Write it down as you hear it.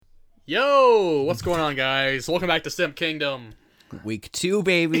Yo, what's going on, guys? Welcome back to Simp Kingdom. Week 2,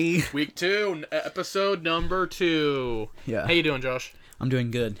 baby. Week 2, episode number 2. Yeah. How you doing, Josh? I'm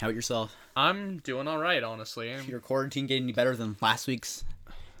doing good. How about yourself? I'm doing all right, honestly. Is your quarantine getting any better than last week's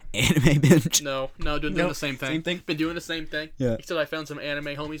anime binge? No, doing the same thing. Same thing? Been doing the same thing. Yeah. Except I found some anime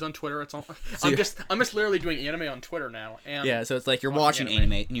homies on Twitter. It's all. So I'm just literally doing anime on Twitter now. And Yeah, so it's like you're watching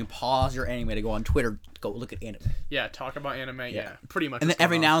anime and you pause your anime to go on Twitter, go look at anime. yeah, talk about anime. Yeah, pretty much. And then what's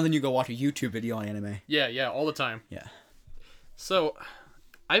every going now on. and then you go watch a YouTube video on anime. Yeah, all the time. Yeah. So,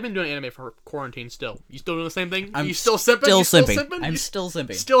 I've been doing anime for quarantine still. You still doing the same thing? I'm you still simping? Still You still simping. simping? I'm You still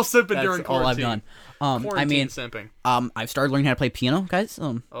simping. still simping That's during all quarantine. I've done. I Quarantine mean, simping. I've started learning how to play piano, guys.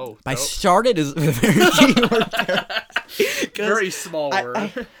 Oh, by dope. started is a very key word there. 'Cause Very small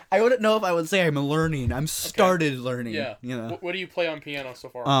word. I wouldn't know if I would say I'm learning. I'm started learning. Yeah. You know. What do you play on piano so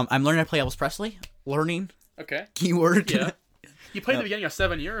far? I'm learning how to play Elvis Presley. Learning. Okay. Keyword. Yeah. You played the beginning of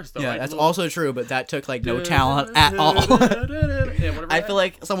 7 years, though. Yeah, right? that's Little- also true, but that took like no talent at all. Yeah, whatever I that- feel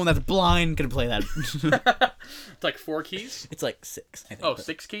like someone that's blind could play that. It's like 4 keys? It's like 6, I think. Oh, but,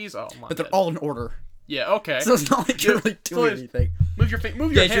 6 keys? Oh, my but they're bad. all in order, Yeah, okay. so it's not like you're really doing anything. Move your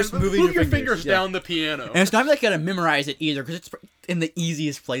hands, just moving move your your fingers fingers, yeah. down the piano. And it's not like you gotta memorize it either, because it's in the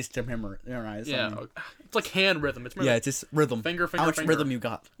easiest place to memorize. Yeah, I mean. it's like hand rhythm. It's Yeah, it's just rhythm. Finger, How much finger. rhythm you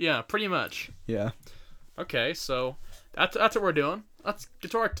got? Yeah, pretty much. Yeah. Okay, so that's what we're doing. Let's go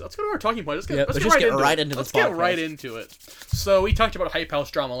to our talking point. Let's get Let's just get right into Let's this get podcast. right into it. So we talked about Hype House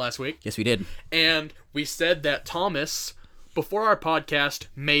drama last week. Yes, we did. And we said that Thomas, before our podcast,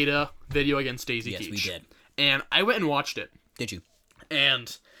 made a video against Daisy Yes, Keach. we did. And I went and watched it. Did you?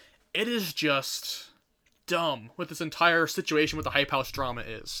 And it is just dumb what this entire situation with the Hype House drama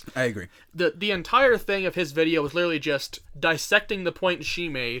is. I agree. The entire thing of his video was literally just dissecting the point she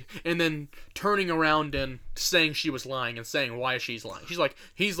made and then turning around and saying she was lying and saying why she's lying. He's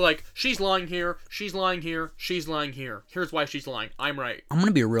like, she's lying here, she's lying here, she's lying here. Here's why she's lying. I'm right. I'm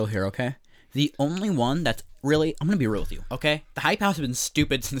gonna be real here, okay? The only one that's really... I'm gonna be real with you, okay? The Hype House has been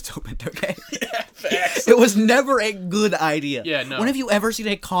stupid since it's opened, okay? Facts. It was never a good idea. Yeah, no. When have you ever seen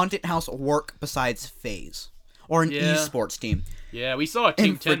a content house work besides FaZe? Or an Yeah. esports team? Yeah, we saw a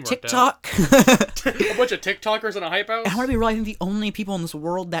Team And for 10 worked out. TikTok... A bunch of TikTokers in a Hype House? I want to be real, I think the only people in this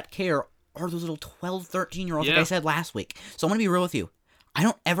world that care are those little 12, 13-year-olds, like Yeah. I said last week. So I'm going to be real with you. I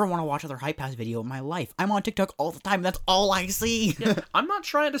don't ever want to watch another Hype House video in my life. I'm on TikTok all the time. That's all I see. I'm not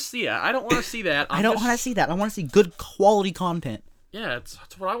trying to see it. I don't want to see that. I don't want to see that. I want to see good quality content. Yeah, that's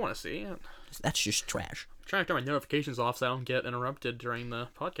what I want to see. I'm That's just trash. trying to turn my notifications off so I don't get interrupted during the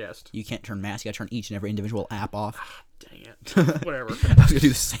podcast. You can't turn masks. You got to turn each and every individual app off. Dang it. Whatever. I was going to do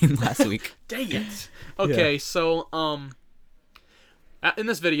the same last week. Dang it. Okay, so, in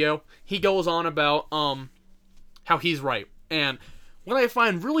this video, he goes on about, how he's right. And what I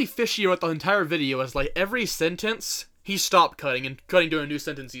find really fishy about the entire video is, like, every sentence, he stopped cutting and cutting to a new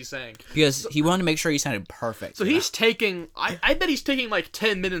sentence he's saying. Because he wanted to make sure he sounded perfect. So he's taking, I bet he's taking like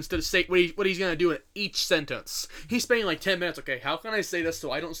 10 minutes to say what he's going to do in each sentence. He's spending like 10 minutes, okay, how can I say this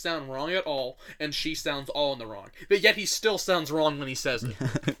so I don't sound wrong at all, and she sounds all in the wrong. But yet he still sounds wrong when he says it.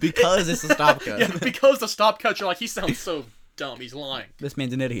 because it's a stop cut. Yeah, because the stop cuts, you're like, he sounds so dumb, he's lying. This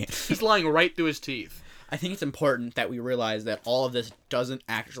man's an idiot. He's lying right through his teeth. I think it's important that we realize that all of this doesn't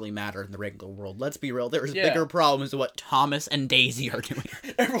actually matter in the regular world. Let's be real. There's Yeah. bigger problems than what Thomas and Daisy are doing.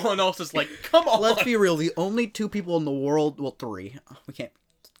 Everyone else is like, come on! Let's be real. The only two people in the world, well, three. We can't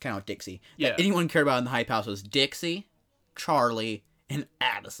count out Dixie. Yeah. That anyone cared about in the Hype House was Dixie, Charlie, and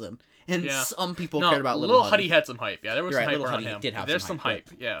Addison. And Yeah. some people No, cared about Little Little Huddy had some hype. Yeah, there was You're some right, hype Little around Huddy him. did have There's some some hype,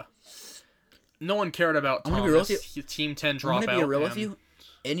 hype, yeah. No one cared about I'm gonna Thomas. be real with Team 10 I'm dropout. gonna be real with and- you.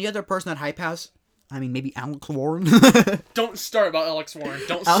 Any other person at Hype House? I mean, maybe Alex Warren. Don't start about Alex Warren.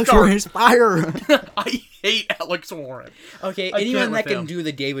 Don't Alex start. Warren is fire. I hate Alex Warren. Okay, I anyone can't that with can him. do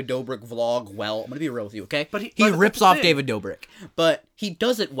the David Dobrik vlog well, I'm gonna be real with you, okay? But he that's rips the off thing. David Dobrik, but he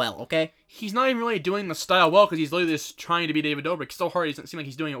does it well, okay? He's not even really doing the style well because he's literally just trying to be David Dobrik. So hard, he doesn't seem like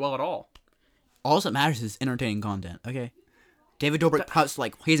he's doing it well at all. All that matters is entertaining content, okay? David Dobrik posts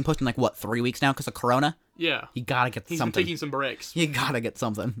he hasn't posted in 3 weeks now because of Corona. Yeah. You gotta get He's something. been taking some breaks. You gotta get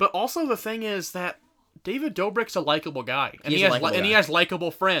something. But also the thing is that David Dobrik's a likable guy. And He he is a has likable guy. he has likable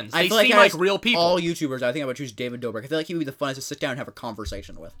friends. I They feel seem out like of real people. All YouTubers, I think I would choose David Dobrik. I feel like he would be the funnest to sit down and have a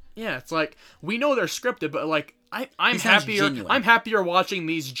conversation with. Yeah, it's like we know they're scripted, but like I'm He sounds happier. genuine. I'm happier watching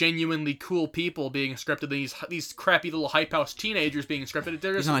these genuinely cool people being scripted than these crappy little hype house teenagers being scripted.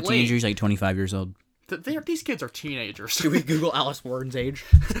 They're He's just not a lame. teenager, he's 25 years old. These kids are teenagers. Should we Google Alex Warren's age?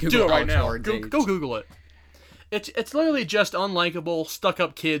 Do it right Alex now. Warren's age. Go Google it. It's literally just unlikable,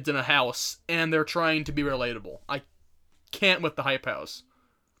 stuck-up kids in a house, and they're trying to be relatable. I can't with the hype house.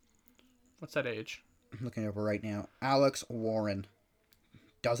 What's that age? I'm looking it up right now. Alex Warren.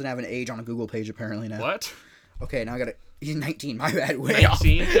 Doesn't have an age on a Google page apparently now. What? Okay, now I gotta... He's 19, my bad. Way off.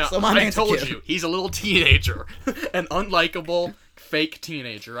 19? Yeah, So my I man's a told kid. you. He's a little teenager. An unlikable, fake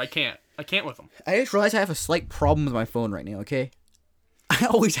teenager. I can't with him. I just realized I have a slight problem with my phone right now, okay? I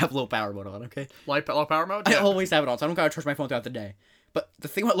always have low power mode on, okay? Low power mode? I Yeah. always have it on, so I don't gotta charge my phone throughout the day. But the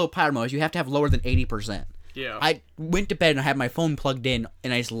thing about low power mode is you have to have lower than 80%. Yeah. I went to bed and I had my phone plugged in,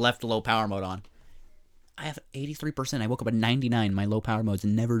 and I just left the low power mode on. I have 83%. I woke up at 99. My low power mode's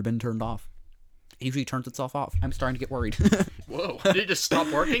never been turned off. It usually turns itself off. I'm starting to get worried. Whoa. Did it just stop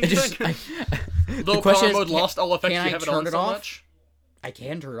working? It you just- think? The Low question power is, mode lost all effects. can You I have it turn on it so off? much? I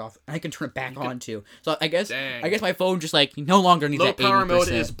can turn it off, and I can turn it back on too. So I guess Dang. I guess my phone just like no longer needs Low that 80%. power mode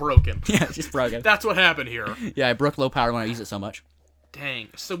is broken. Yeah, it's just broken. That's what happened here. Yeah, I broke low power when I use it so much. Dang.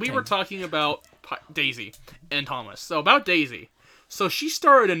 So we were talking about Daisy and Thomas. So about Daisy. So she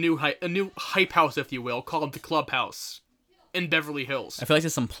started a new hype house, if you will, called the Clubhouse in Beverly Hills. I feel like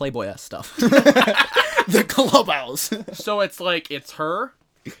there's some Playboy-esque stuff. The Clubhouse. So it's her,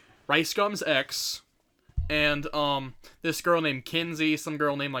 Rice Gum's ex, and this girl named Kinsey, some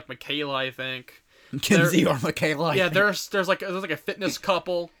girl named like Michaela, I think. Kinsey or Michaela. Yeah, there's like a fitness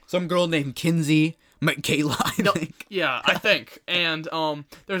couple. Some girl named Kinsey, Michaela, I think. Yeah, I think. And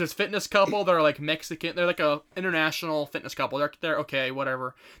there's this fitness couple. They're like Mexican. They're like a international fitness couple. They're okay,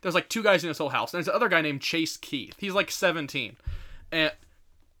 whatever. There's like two guys in this whole house. And there's another guy named Chase Keith. He's like 17, and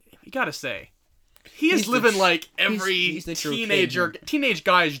you gotta say, he is living like every he's the true kid. teenage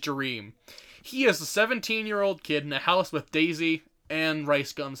guy's dream. He is a 17-year-old kid in a house with Daisy and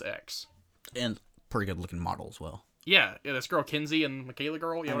Rice Gum's ex. And pretty good looking model as well. Yeah, this girl Kinsey and Michaela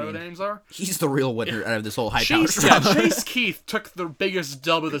girl, whatever their names are. He's the real winner out of this whole hype house Chase, yeah, drama. Chase Keith took the biggest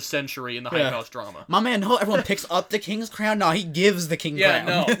dub of the century in the hype house drama. My man, no, everyone picks up the king's crown. No, he gives the king Yeah,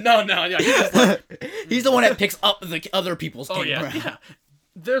 crown. no, yeah. He's just like, He's the one that picks up the other people's king oh yeah, crown. yeah.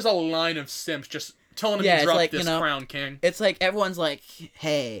 There's a line of simps just telling him Yeah, to it's drop like, this crown, king. It's like everyone's like,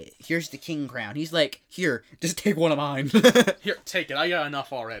 hey, here's the king crown. He's like, here, just take one of mine. Here, take it. I got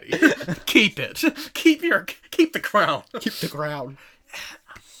enough already. Keep it. Keep the crown. Keep the crown.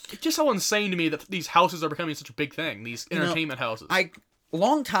 It's just so insane to me that these houses are becoming such a big thing. These entertainment houses. A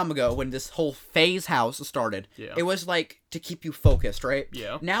long time ago, when this whole phase house started, Yeah. it was like to keep you focused, right?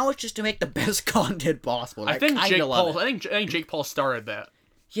 Yeah. Now it's just to make the best content possible. I think kinda Jake love Paul. it. I think Jake Paul started that.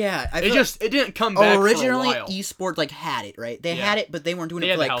 Yeah, I It feel it didn't come back originally for a while. esports like had it, right? They Yeah. had it, but they weren't doing They it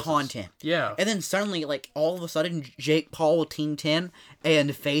had for the like houses. content. Yeah. And then suddenly, like all of a sudden, Jake Paul with Team 10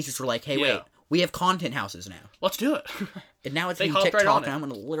 and FaZe just were like, "Hey, Yeah. wait, we have content houses now." Let's do it. And now it's They in hopped right TikTok, on it. and I'm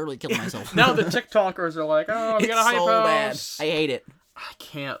gonna literally kill myself. Now the TikTokers are like, oh, we it's got a hype so house. bad. I hate it. I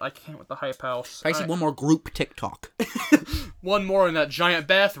can't with the hype house. I see one more group TikTok. One more in that giant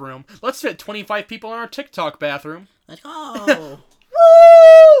bathroom. Let's fit 25 people in our TikTok bathroom. Like, oh.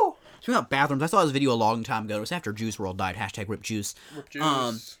 Woo! Speaking about bathrooms, I saw this video a long time ago. It was after Juice WRLD died. # Rip Juice. Rip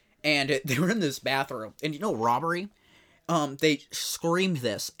Juice. And they were in this bathroom, and you know robbery. They screamed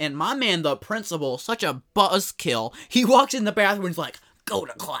this, and my man, the principal, such a buzzkill. He walks in the bathroom and is like, "Go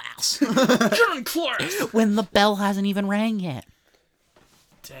to class." John Clark! When the bell hasn't even rang yet.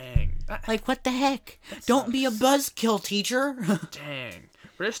 Dang. Like, what the heck? Don't be a buzzkill, teacher. Dang.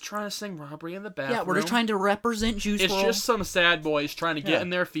 We're just trying to sing robbery in the bathroom. Yeah, we're just trying to represent Juice It's WRLD. just some sad boys trying to get in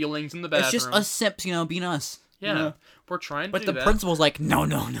their feelings in the bathroom. It's just us simps, being us. Yeah. You know? We're trying to But do the that. principal's like, no.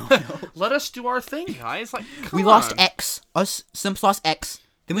 Let us do our thing, guys. Like, come We lost on. X. Us simps lost X.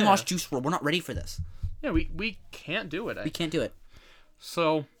 Then we Yeah. lost Juice WRLD. We're not ready for this. Yeah, we can't do it. We can't do it.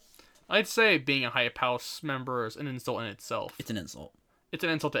 So, I'd say being a hype house member is an insult in itself. It's an insult. It's an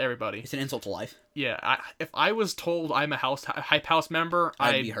insult to everybody. It's an insult to life. Yeah, if I was told I'm a hype house member,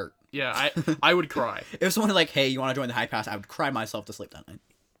 I'd be hurt. Yeah, I would cry. If someone like, hey, you want to join the hype house, I would cry myself to sleep that night.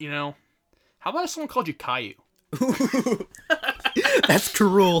 You know, how about if someone called you Caillou? That's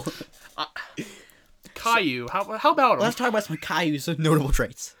cruel. Caillou, how about him? Let's talk about some Caillou's notable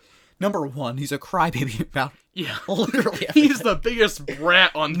traits. Number 1, he's a crybaby about Yeah, literally he's the biggest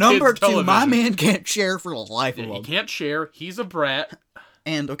brat on Number kids' 2, television. my man can't share for the life of He him. can't share. He's a brat.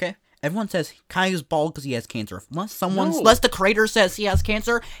 And, okay, everyone says Caillou's bald because he has cancer. No. Unless the creator says he has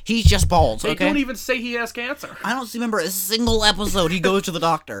cancer, he's just bald, They okay? don't even say he has cancer. I don't remember a single episode he goes to the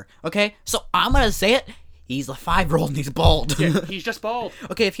doctor, okay? So I'm gonna say it, he's a 5-year-old and he's bald. Yeah, he's just bald.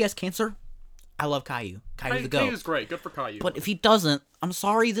 Okay, if he has cancer, I love Caillou. Caillou's the goat. Caillou's great. Good for Caillou. But if he doesn't, I'm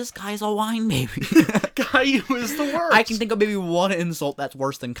sorry, this guy's a wine baby. Caillou is the worst. I can think of maybe one insult that's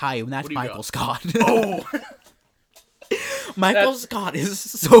worse than Caillou, and that's do you got? Michael Scott. Oh, Michael Scott is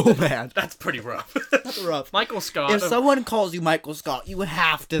so bad. That's pretty rough. That's rough. Michael Scott. If someone calls you Michael Scott, you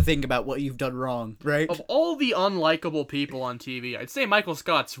have to think about what you've done wrong, right? Of all the unlikable people on TV, I'd say Michael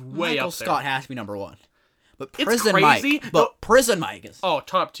Scott's way Michael up there. Scott has to be number one. But It's Prison crazy, Mike. But Prison Mike is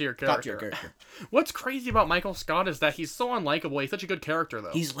Top tier character. top tier character. What's crazy about Michael Scott is that he's so unlikable. He's such a good character,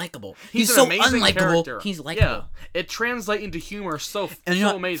 though. He's likable. He's He's an so amazing unlikable. character. He's likable. Yeah, it translates into humor so And you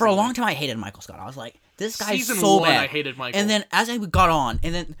know, amazing. for a long time, I hated Michael Scott. I was like, this guy's Season so 1, bad. I hated Michael. And then as I got on,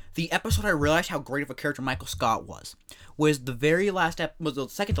 and then the episode I realized how great of a character Michael Scott was the very last was the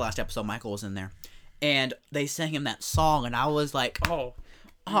second to last episode. Michael was in there, and they sang him that song, and I was like,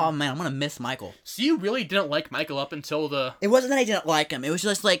 oh man, I'm gonna miss Michael. So you really didn't like Michael up until the... It wasn't that I didn't like him. It was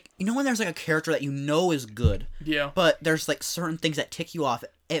just like, you know when there's like a character that you know is good, Yeah. but there's like certain things that tick you off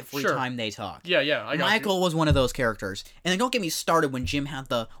every Sure. time they talk. Yeah, I got Michael was one of those characters. And then don't get me started when Jim had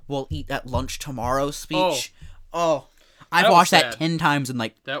the "we'll eat at lunch tomorrow" speech. Oh, I've That was watched that sad. 10 times in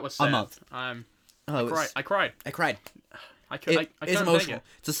like That was a sad. month. I cried. I cried. I It's couldn't emotional. take it.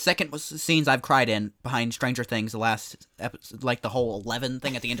 It's the second scenes I've cried in behind Stranger Things. The last episode, like the whole 11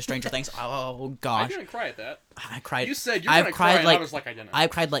 thing at the end of Stranger Things. Oh I gosh, didn't cry at that. I cried. You said you're I've gonna cry, cried and like I was like, I didn't. I've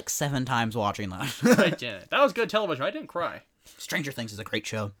cried like 7 times watching that. I didn't. That was good television. I didn't cry. Stranger Things is a great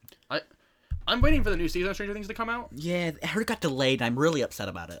show. I'm waiting for the new season of Stranger Things to come out. Yeah, I heard it got delayed. And I'm really upset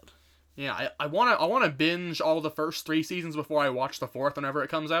about it. Yeah, I wanna binge all the first 3 seasons before I watch the 4th whenever it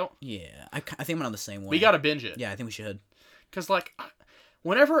comes out. Yeah, I think I'm on the same way. We gotta binge it. Yeah, I think we should. Cause like,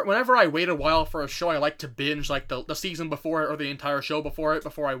 whenever I wait a while for a show, I like to binge like the season before it or the entire show before it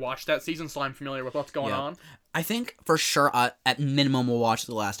before I watch that season, so I'm familiar with what's going on. I think for sure, at minimum, we'll watch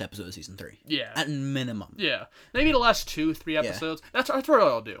the last episode of season 3. Yeah. At minimum. Yeah, maybe the last 2-3 episodes. That's what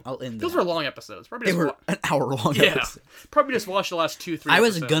I'll do. I'll end Those that. were long episodes. Probably They just were an hour long. yeah, episode. probably just watch the last 2-3. I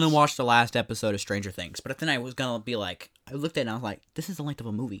was episodes. gonna watch the last episode of Stranger Things, but then I was gonna be like, I looked at it and I was like, this is the length of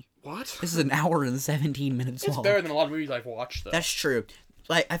a movie. What? This is an hour and 17 minutes It's long. better than a lot of movies I've watched though. That's true.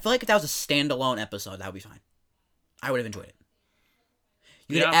 Like, I feel like if that was a standalone episode, that would be fine. I would have enjoyed it.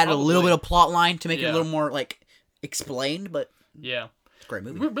 You could Yeah, add a little probably. bit of plot line to make it a Yeah. little more like explained, but Yeah. it's a great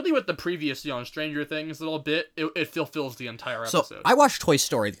movie. Really, with the previous, Stranger Things a little bit, it fulfills the entire episode. So I watched Toy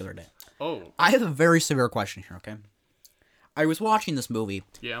Story the other day. Oh, I have a very severe question here. Okay, I was watching this movie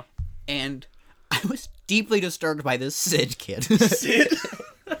yeah. and I was deeply disturbed by this Sid kid. Sid?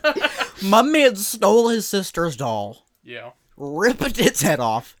 My man stole his sister's doll, Yeah. ripped its head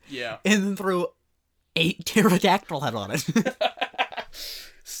off, Yeah. and then threw a pterodactyl head on it.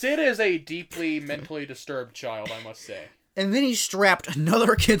 Sid is a deeply mentally disturbed child, I must say. And then he strapped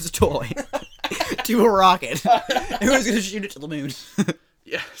another kid's toy to a rocket and was going to shoot it to the moon.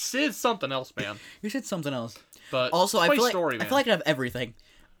 Yeah, Sid's something else, man. You said something else. But Also, Toy I feel Story, like man. I feel like I have everything.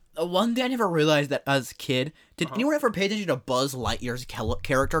 One thing I never realized that as a kid, did anyone ever pay attention to Buzz Lightyear's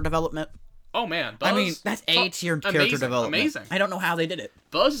character development? Oh man, Buzz, I mean, that's A-tier character amazing, development. Amazing. I don't know how they did it.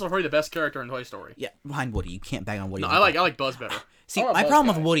 Buzz is probably the best character in Toy Story. Yeah, behind Woody. You can't bag on Woody. No, I like Buzz better. See, I'm a my Buzz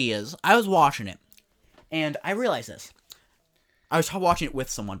problem guy. with Woody is, I was watching it, and I realized this. I was watching it with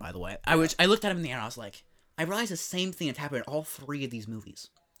someone, by the way. I looked at him in the air, and I was like, I realized the same thing that's happened in all 3 of these movies.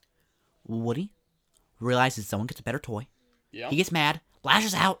 Woody realizes someone gets a better toy. Yeah. He gets mad,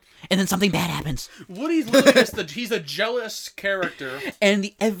 lashes out, and then something bad happens. Woody's literally just he's a jealous character. And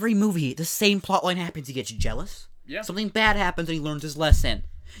every movie, the same plotline happens. He gets jealous. Yeah. Something bad happens, and he learns his lesson.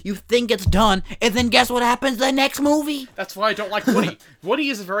 You think it's done, and then guess what happens the next movie? That's why I don't like Woody. Woody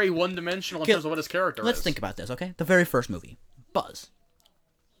is very one-dimensional in terms of what his character Let's is. think about this, okay? The very first movie, Buzz.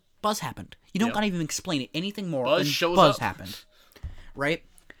 Buzz happened. You don't Yep. gotta even explain it anything more Buzz than shows Buzz up. happened. Right?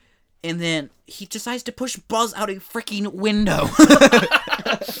 And then he decides to push Buzz out a freaking window.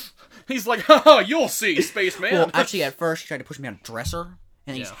 He's like, haha, you'll see, spaceman. Well, actually, at first, he tried to push me on a dresser,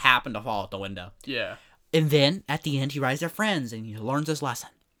 and he just Yeah. happened to fall out the window. Yeah. And then, at the end, he rises their friends, and he learns his lesson.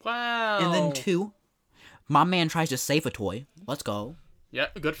 Wow. And then 2, my man tries to save a toy. Let's go. Yeah,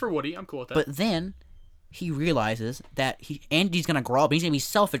 good for Woody. I'm cool with that. But then, he realizes that Andy's gonna grow up, and he's gonna be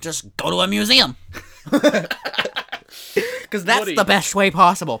selfish, just go to a museum. Because that's Woody. the best way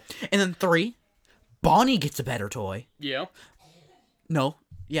possible. And then 3, Bonnie gets a better toy. Yeah. No,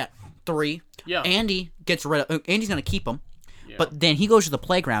 yeah, 3. Yeah. Andy gets rid of. Andy's gonna keep him. Yeah. But then he goes to the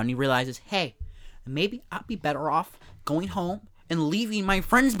playground and he realizes, hey, maybe I'd be better off going home and leaving my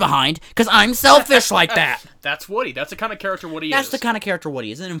friends behind because I'm selfish like that. That's Woody. That's the kind of character Woody That's is. the kind of character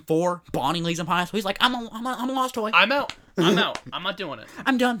Woody is. And in 4, Bonnie leaves him behind, so he's like, I'm a lost toy. I'm out. I'm out. I'm not doing it.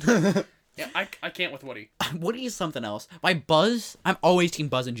 I'm done. Yeah, I can't with Woody. Woody is something else. My Buzz, I'm always team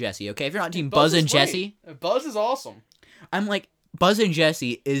Buzz and Jesse, okay? If you're not team Buzz and is great. Jesse, Buzz is awesome. I'm like, Buzz and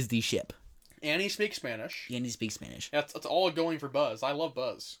Jesse is the ship. And he speaks Spanish. And he speaks Spanish. That's all going for Buzz. I love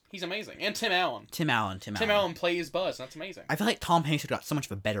Buzz. He's amazing. And Tim Allen. Tim Allen. Tim Allen plays Buzz. That's amazing. I feel like Tom Hanks got so much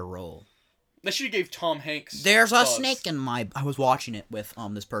of a better role. They should have gave Tom Hanks. There's a Buzz. snake in my. I was watching it with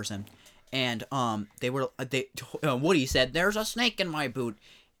this person, and Woody said, "There's a snake in my boot,"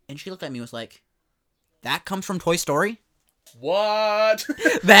 and she looked at me and was like, "That comes from Toy Story." What?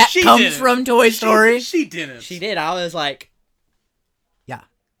 That She comes didn't. from Toy Story. She didn't. She did. I was like, "Yeah."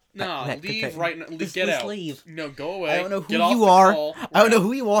 No, leave that- right now. Just Get out. leave. No, go away. I don't know who Get off you the are. call. I don't know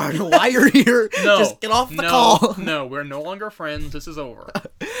who you are and why you're here. No. Just get off the no, call. No, we're no longer friends. This is over.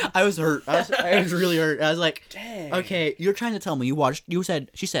 I was hurt. I was really hurt. I was like, Dang. okay, you're trying to tell me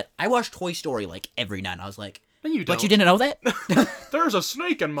she said, I watch Toy Story like every night. I was like, And you don't. but you didn't know that? There's a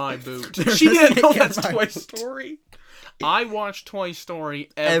snake in my boot. There's She a didn't know snake in that's my Toy boot. Story. I watch Toy Story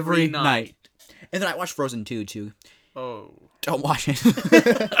every night. And then I watched Frozen 2 too. Oh. Don't watch it.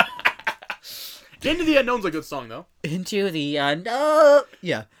 Into the Unknown's a good song, though. Into the no.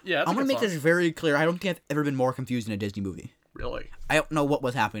 Yeah. Yeah, that's I'm a gonna good make song. this very clear. I don't think I've ever been more confused in a Disney movie. Really? I don't know what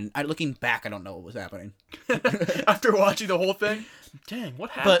was happening. Looking back, I don't know what was happening. After watching the whole thing? Dang, what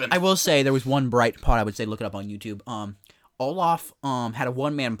happened? But I will say there was one bright spot. I would say look it up on YouTube. Olaf had a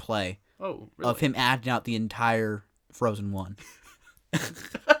one-man play Oh, really? of him acting out the entire Frozen 1.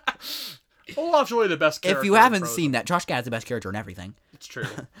 Olaf's really the best character. If you in haven't Frozen. seen that, Josh Gad's the best character in everything. It's true. I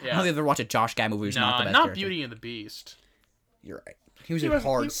don't Yeah. think I've ever watched a Josh Gad movie who's not the best character. Beauty and the Beast. You're right. He was He a was-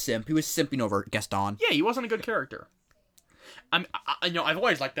 hard he- simp. He was simping over Gaston. Yeah, he wasn't a good character. I've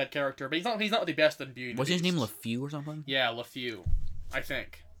always liked that character, but he's not the best in Beauty and Was the his Beast. name LeFew or something? Yeah, LeFew. I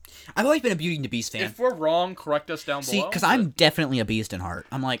think. I've always been a Beauty and the Beast fan. If we're wrong, correct us down See, below. because I'm definitely a beast in heart.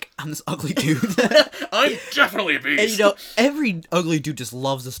 I'm this ugly dude. I'm definitely a beast. And you know, every ugly dude just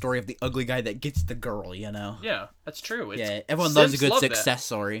loves the story of the ugly guy that gets the girl, you know? Yeah, that's true. It's, Yeah, everyone loves a Simps good love success that.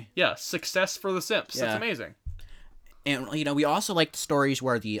 story. Yeah, success for the Simps. Yeah. That's amazing. And, you know, we also like the stories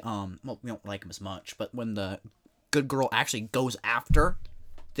where well, we don't like them as much, but when the good girl actually goes after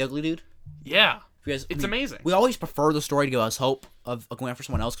the ugly dude. Yeah, Because, it's amazing. We always prefer the story to give us hope of going after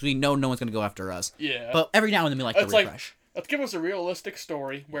someone else because we know no one's going to go after us. Yeah. But every now and then we like the It's like, refresh. let's give us a realistic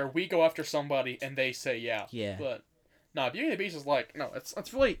story where we go after somebody and they say yeah. Yeah. But, nah, Beauty and the Beast is like, no, it's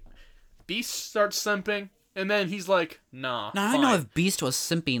really... Beast starts simping, and then he's like, nah, Now, I fine. don't know if Beast was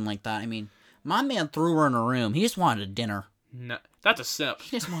simping like that. I mean, my man threw her in a room. He just wanted a dinner. No, that's a simp. He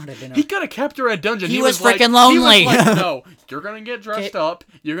just wanted a dinner. He could have kept her in a dungeon. He was like- freaking lonely. He was like, no, you're gonna get dressed Okay. up.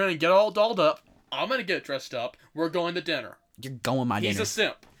 You're gonna get all dolled up. I'm gonna get dressed up. We're going to dinner. You're going my He's dinner. a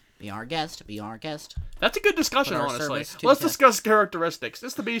simp. Be our guest. Be our guest. That's a good discussion, Put our honestly. service to Let's the test. discuss characteristics.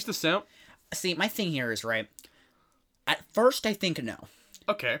 Is the Beast a simp? See, my thing here is, right, at first I think no.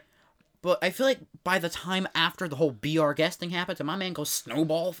 Okay. But I feel like by the time after the whole Be Our Guest thing happens and my man goes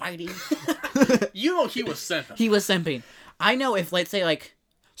snowball fighting, You know he was simping. he was simping. I know if, let's say, like...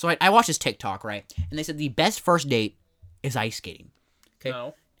 So I watched his TikTok, right? And they said the best first date is ice skating. Okay?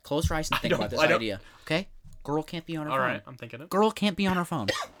 No. Close your eyes and think don't- about this I don't- idea. Okay? Girl can't be on her All phone. right, I'm thinking it. Girl can't be on her phone.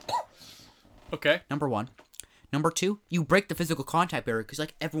 Okay. Number one. Number two, you break the physical contact barrier because,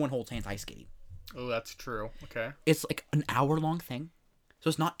 like, everyone holds hands ice skating. Oh, that's true. Okay. It's like an hour-long thing. So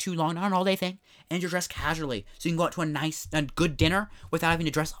it's not too long, not an all-day thing. And you're dressed casually. So you can go out to a good dinner without having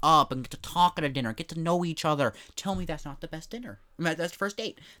to dress up and get to talk at a dinner, get to know each other. Tell me that's not the best dinner. That's the first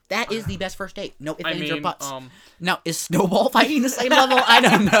date. That is the best first date. No ifs, I ands, or mean, buts. Now, is snowball fighting the same level? I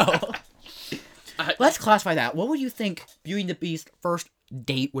don't know. Let's classify that. What would you think Beauty and the Beast first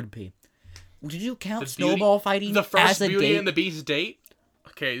date would be? Did you count snowball fighting the first as a Beauty date? and the Beast date?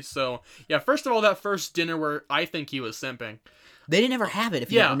 Okay, so yeah, first of all, that first dinner where I think he was simping. They didn't ever have it,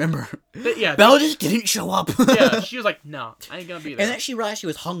 if you Yeah. don't remember. Yeah, Belle just didn't show up. yeah, she was like, "No, I ain't gonna be there." And then she realized she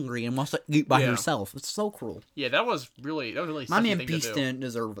was hungry and wants to eat by Yeah. herself. It's so cruel. Yeah, that was really My sucky man thing Beast to do. didn't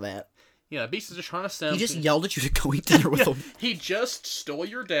deserve that. Yeah, Beast is just trying to simp. He just yelled at you to go eat dinner with him, He just stole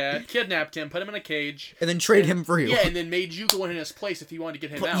your dad, kidnapped him, put him in a cage. and then traded him for you. Yeah, and then made you go in his place if you wanted to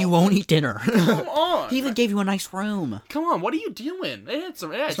get him But out. you won't eat dinner. Come on. He even gave you a nice room. Come on, what are you doing? It had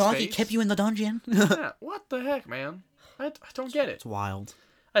some. It had It's not like he space. kept you in the dungeon. It's Yeah, what the heck, man? I don't get it. wild.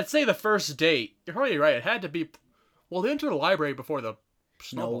 I'd say the first date. You're probably right. It had to be. Well, they entered the library before the No,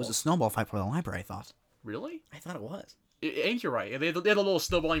 snowball. it was a snowball fight for the library, I thought. Really? I thought it was. Ain't you right? They had a little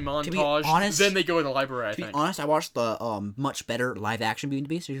snowballing montage. be honest- then they go to the library. I To be think. honest, I watched the much better live action Beauty and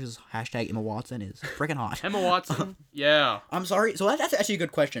the Beast, which is hashtag Emma Watson is freaking hot. Emma Watson. Yeah. I'm sorry. So that's actually a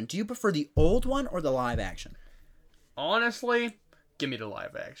good question. Do you prefer the old one or the live action? Honestly, give me the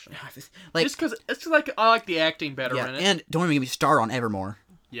live action. Like, Just because it's like I like the acting better yeah, in it. and don't even get me started on Evermore.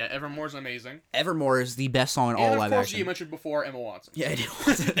 Yeah, Evermore's amazing. Evermore is the best song in all And of live course, action. you mentioned before Emma Watson. Yeah, it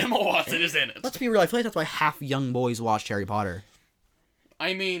was. Emma Watson is in it. Let's be real. I feel like that's why half young boys watch Harry Potter.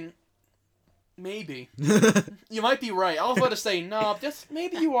 I mean, maybe. You might be right. I was about to say, no, just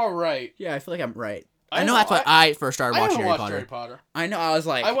maybe you are right. Yeah, I feel like I'm right. I I know don't that's know, why I first started I watching haven't Harry watched Potter. Harry Potter. I know. I was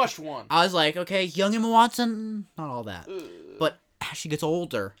like, I watched one. okay, young Emma Watson, not all that. But as she gets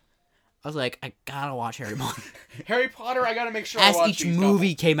older, I was like, I gotta watch Harry Potter. Harry Potter, I gotta make sure As I watch each these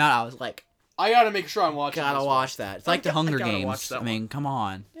movie came out, I was like, I gotta make sure I'm watching gotta this watch that. It's like the Hunger gotta Games. watch that I mean, come on,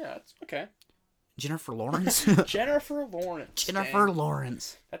 one. Yeah, it's okay. Jennifer Lawrence. Jennifer Lawrence. Jennifer Dang.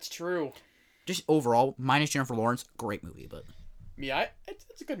 Lawrence. That's true. Just overall, minus Jennifer Lawrence, great movie, but Yeah,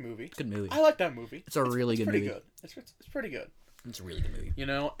 it's a good movie. it's a good movie. I like that movie. It's a really good pretty movie. good. It's pretty good. It's a really good movie. You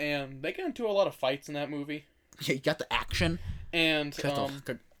know, and they get into a lot of fights in that movie. Yeah, you got the action. And That's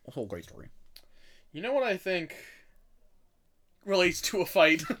a whole great story. you know what I think relates to a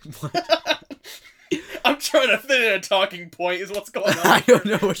fight? I'm trying to fit in a talking point is what's going on. I don't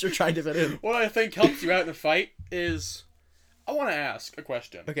know what you're trying to fit in. What I think helps you out in a fight is I want to ask a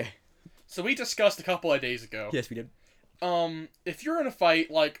question. Okay. So we discussed a couple of days ago. Yes, we did. If you're in a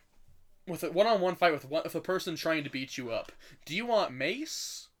fight, like with a one-on-one fight with a person trying to beat you up, do you want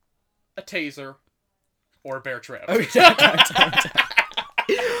mace, a taser, or a bear trap?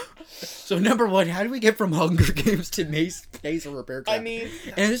 So number one, how do we get from Hunger Games to Mace Taser or Bear Trap? I mean,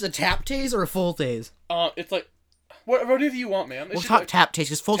 and is it a tap tase or a full tase? it's like whatever you want, man. We'll talk tap tase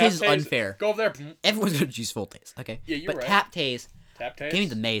because full tap tase is tase, unfair. Go over there. Everyone's gonna choose full tase, okay? Yeah, you're but right. tap tase, Tap tase. give me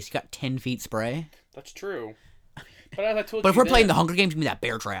the mace. You got 10 feet spray. That's true. But as I told But you, if we're playing the then, Hunger Games, give me that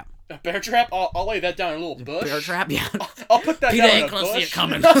bear trap. a bear trap, I'll lay that down in a little bush. Bear trap, yeah. I'll put that Peter down in ain't a gonna bush. see it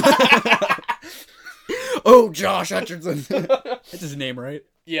coming. Oh, Josh Hutcherson. That's his name, right?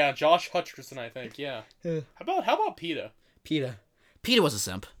 Yeah, Josh Hutcherson, I think. Yeah. How about PETA? PETA. PETA was a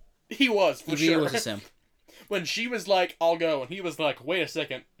simp. He was for He sure. was a simp. When she was like, "I'll go," and he was like, "Wait a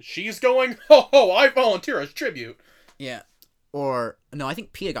second, she's going? Ho, I volunteer as tribute." Yeah. Or, no, I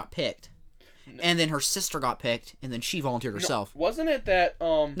think PETA got picked. And then her sister got picked, and then she volunteered herself. Wasn't it that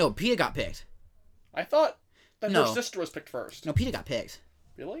No, PETA got picked. I thought that No. her sister was picked first. No, PETA got picked.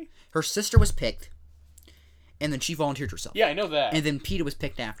 Really? Her sister was picked, and then she volunteered herself. Yeah, I know that. And then PETA was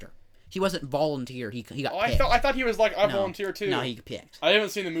picked after. He wasn't volunteered. He got I picked. thought he was like, I No. volunteer too. No, he got picked. I haven't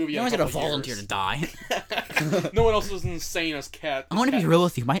seen the movie. No in one's a gonna couple volunteer to years. die. No one else is as insane as Cat. I want to be real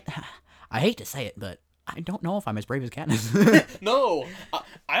with you. I hate to say it, but I don't know if I'm as brave as Katniss. No,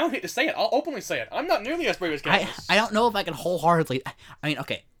 I don't hate to say it. I'll openly say it. I'm not nearly as brave as Katniss. I don't know if I can wholeheartedly. I mean,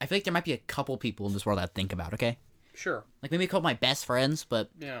 okay. I feel like there might be a couple people in this world I'd think about. Okay, Sure. like maybe a couple of my best friends, but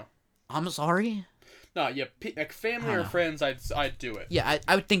Yeah. I'm sorry. No, yeah, like family I or don't know. friends, I'd do it. Yeah,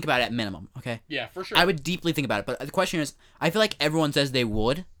 I would think about it at minimum. Okay, Yeah, for sure. I would deeply think about it. But the question is, I feel like everyone says they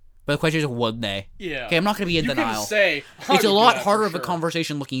would, but the question is, would they? Yeah. Okay, I'm not gonna be in You denial. can say I It's would a do lot that harder for of a sure.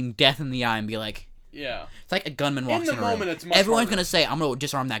 conversation looking death in the eye and be like, Yeah. it's like a gunman walks the in a room. moment, it's much Everyone's harder. gonna say, I'm gonna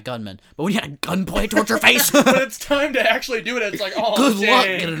disarm that gunman. But when you got a gun pointed towards your face, When it's time to actually do it, it's like, oh, Good luck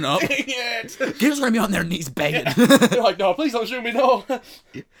dang, getting up. Dang it. kids are gonna be on their knees begging. They're like, no, please don't shoot me, no.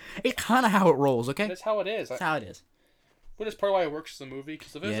 It's kind of how it rolls, okay? That's how it is. That's how it is. But it's part of why it works as a movie,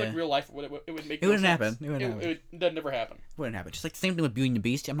 because if it was Yeah. like real life, it would make It no wouldn't sense. happen. It wouldn't happen. That'd never happen. Wouldn't happen. Just like the same thing with Beauty and the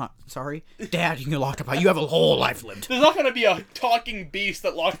Beast. I'm not sorry, Dad. You can get locked up. You have a whole life lived. There's not going to be a talking beast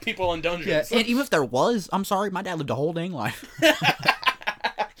that locks people in dungeons. And even if there was, I'm sorry, my dad lived a whole dang life.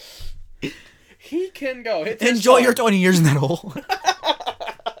 He can go. It's his Enjoy fun. your 20 years in that hole.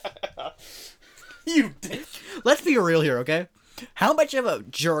 You did. Let's be real here, okay? How much of a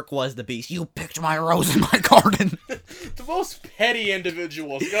jerk was the Beast? You picked my rose in my garden. The most petty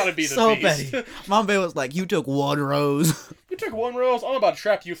individual's got to be the So beast. petty. Mom Bay was like, you took one rose. You took one rose, I'm about to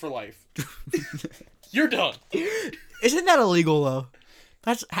trap you for life. You're done. Isn't that illegal, though?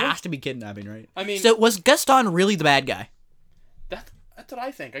 That has to be kidnapping, right? I mean- so was Gaston really the bad guy? That's what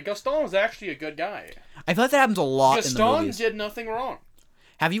I think. Gaston was actually a good guy. I feel like that happens a lot in the Gaston movies. did nothing wrong.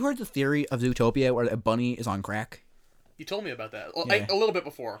 Have you heard the theory of Zootopia where a bunny is on crack? You told me about that Yeah. a little bit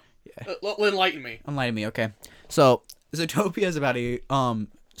before. Enlighten me. Enlighten me, okay. So, Zootopia is about a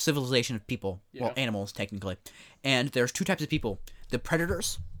civilization of people. Yeah. Well, animals, technically. And there's two types of people. The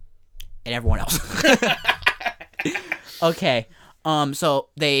predators and everyone else. Okay. So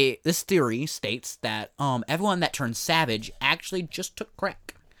this theory states that everyone that turns savage actually just took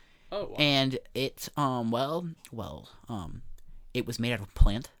crack. Oh, wow. And it it was made out of a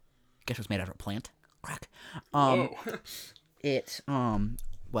plant. Guess it was made out of a plant. Crack. Whoa. It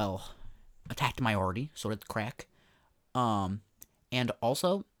attacked a minority, so did the crack. And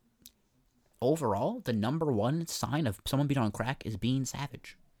also overall, the number one sign of someone being on crack is being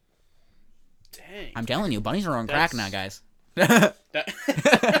savage. Dang. I'm telling you, bunnies are on crack now, guys. That...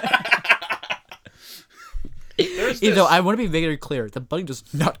 Even though I want to be very clear, the bunny does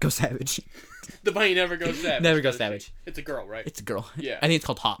not go savage. The bunny never goes savage. Never goes savage. It's a girl, right? It's a girl. Yeah. I think it's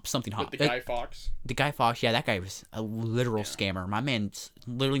called Hop. Something Hop. With the Guy Fawkes. The Guy Fawkes, yeah, that guy was a literal scammer. My man's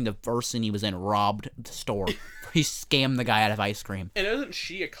literally the first scene he was in robbed the store. He scammed the guy out of ice cream. And isn't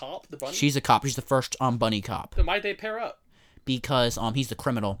she a cop, the bunny? She's a cop. She's the first bunny cop. Then why'd they pair up? Because he's the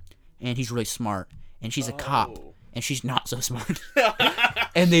criminal, and he's really smart, and she's a cop, and she's not so smart.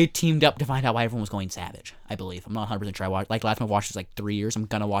 And they teamed up to find out why everyone was going savage, I believe. I'm not 100% sure I watched. Like, last time I watched it was like 3 years. I'm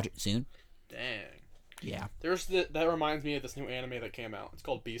gonna watch it soon. Dang. Yeah. That reminds me of this new anime that came out. It's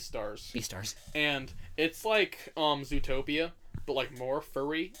called Beastars. Beastars. And it's like Zootopia, but like more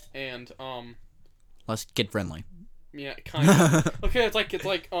furry and Less kid friendly. yeah, kind of. Okay,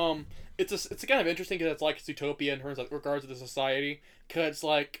 it's kind of interesting because it's like Zootopia in terms of regards to the society, because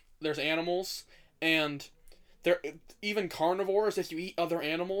like there's animals and there even carnivores. If you eat other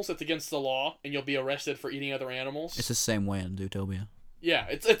animals, it's against the law and you'll be arrested for eating other animals. It's the same way in Zootopia. Yeah,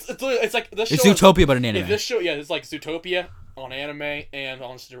 it's like this show. It's Zootopia, but an anime. Yeah, this show, it's like Zootopia on anime and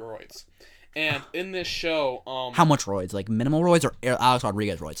on steroids. And in this show, how much roids? Like minimal roids or Alex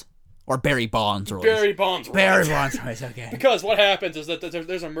Rodriguez roids? Or Barry Bonds roids? Barry Bonds roids. Barry Bonds roids, okay. Because what happens is that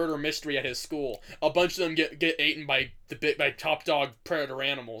there's a murder mystery at his school. A bunch of them get eaten by top dog predator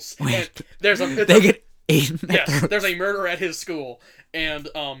animals. Wait, and they get eaten? Yes, there's a murder at his school. And,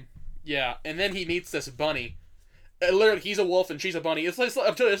 yeah. And then he meets this bunny. Literally, he's a wolf and she's a bunny. It's like,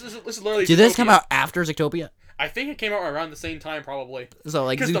 I'm telling you, this is literally Did this come out after Zootopia? I think it came out around the same time, probably. So,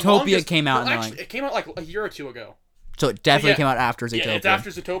 like, Zootopia came out it came out, like, a year or two ago. So, it definitely came out after Zootopia. Yeah, it's after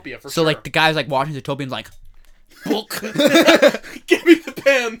Zootopia, for sure. So, like, the guy's, like, watching Zootopia and like, book. Give me the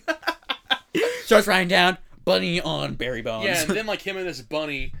pen! Starts writing down, bunny on Barry Bonds. Yeah, and then, like, him and this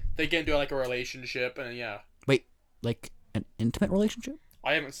bunny, they get into, like, a relationship, and yeah. Wait, like, an intimate relationship?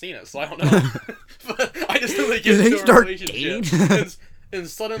 I haven't seen it, so I don't know. But I just know they get Do into they a start relationship. dating? And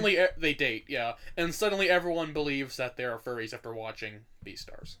suddenly, they date, yeah. And suddenly everyone believes that they're furries after watching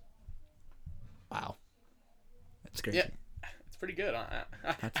Beastars. Wow. That's crazy. Yeah, it's pretty good.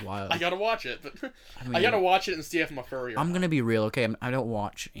 That's wild. I gotta watch it, but I mean, I gotta watch it and see if I'm a furry or I'm not. gonna be real, okay? I don't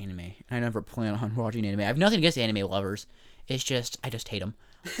watch anime. I never plan on watching anime. I have nothing against anime lovers. It's just, I just hate them.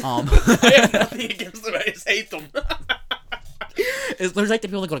 I have nothing against them, I just hate them. There's like the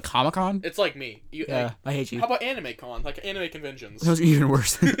people that go to Comic-Con. It's like me. I hate you. How about anime con? Like anime conventions. Those are even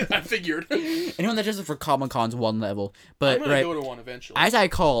worse. I figured. Anyone that does it for Comic-Con's one level. But I'm gonna go to one eventually. As I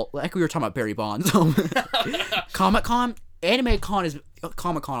call, like we were talking about Barry Bonds. Comic-Con, Anime Con is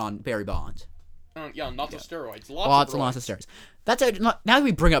Comic-Con on Barry Bonds. Yeah, not the steroids. Lots and lots of steroids. Now that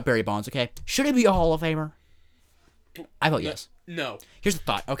we bring up Barry Bonds, okay? Should he be a Hall of Famer? I vote yes. No. Here's the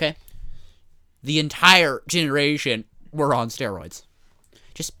thought, okay? The entire generation were on steroids.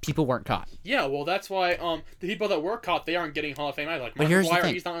 Just people weren't caught. Yeah, well, that's why the people that were caught, they aren't getting Hall of Fame either. Like but here's the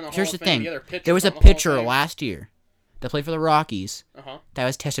thing. He's not in the Hall Here's of the Fame. thing. There was a pitcher last year that played for the Rockies that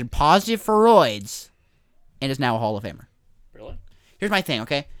was tested positive for roids and is now a Hall of Famer. Really? Here's my thing,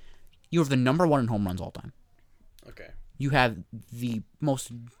 okay? You have the number one in home runs all time. Okay. You have the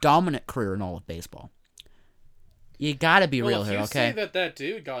most dominant career in all of baseball. You gotta be real here, okay? If you say that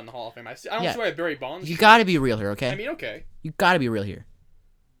dude got in the Hall of Fame, I don't see why Barry Bonds. You gotta be real here, okay? I mean, okay. You gotta be real here.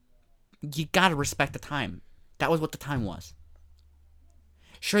 You gotta respect the time. That was what the time was.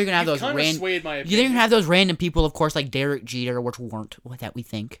 Sure, you're gonna have those random. You're gonna have those random people, of course, like Derek Jeter, which weren't that we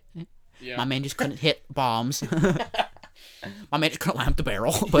think. Yeah. My man just couldn't hit bombs. My man just couldn't lamp the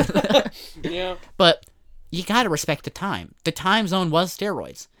barrel. But yeah. But you gotta respect the time. The time zone was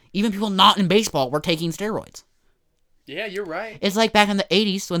steroids. Even people not in baseball were taking steroids. Yeah, you're right. It's like back in the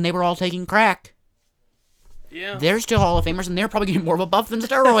 80s when they were all taking crack. Yeah. They're still Hall of Famers, and they're probably getting more of a buff than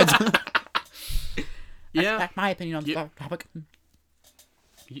steroids. Yeah. That's my opinion on the topic.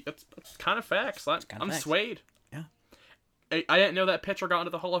 That's kind of facts. I'm swayed. Yeah. I didn't know that pitcher got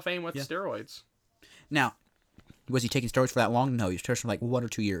into the Hall of Fame with steroids. Now, was he taking steroids for that long? No, he was taking for like 1 or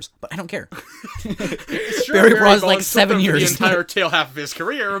 2 years. But I don't care. Sure, Barry Bonds like 7 years. The entire tail half of his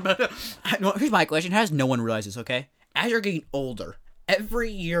career, but... Here's my question. How does no one realize this, okay? As you're getting older, every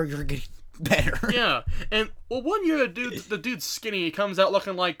year you're getting better. Yeah, and well, 1 year the dude's skinny. He comes out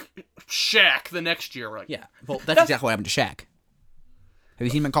looking like Shaq the next year, right? Yeah, well, that's exactly what happened to Shaq. Have you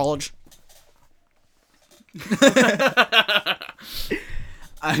seen him in college?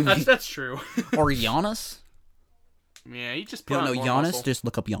 That's true. Or Giannis? Yeah, he just You put don't on know more Giannis? muscle. Just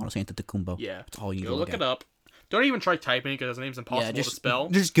look up Giannis Antetokounmpo. Yeah, That's all you need go to look it up. Don't even try typing because his name's impossible to spell.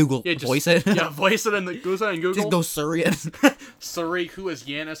 Just Google. Yeah, just, voice it. Yeah, voice it in Google. Just go Surrey it. Surrey, who is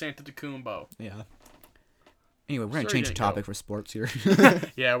Giannis Antetokounmpo? Yeah. Anyway, we're gonna Surrey change the didn't topic for sports here.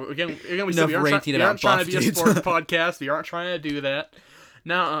 Yeah, again, we Enough said we aren't ranting we aren't about trying to be a buff dudes. sports podcast. We aren't trying to do that.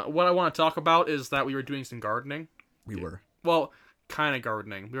 Now, what I want to talk about is that we were doing some gardening. We were. Well, kind of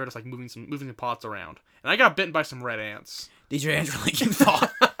gardening. We were just like moving some pots around, and I got bitten by some red ants. These your hands were like you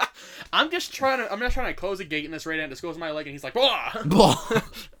thought. I'm just trying to close a gate, and this red ant just goes in my leg, and he's like, "Blah!" Blah.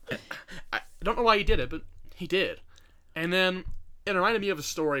 I don't know why he did it, but he did. And then it reminded me of a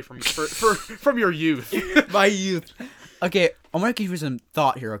story from from your youth. My youth. Okay, I'm gonna give you some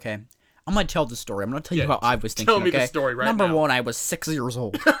thought here. Okay, I'm gonna tell the story. I'm gonna tell you how I was thinking. Tell me okay? the story right Number now. one, I was 6 years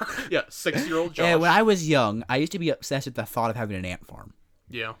old. Yeah, 6-year-old Josh. And when I was young, I used to be obsessed with the thought of having an ant farm.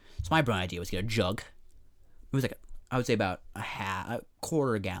 Yeah. So my bright idea was to get a jug. It was like I would say about a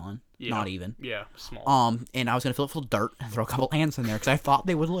quarter gallon, not even. Yeah, small. And I was gonna fill it full of dirt and throw a couple ants in there because I thought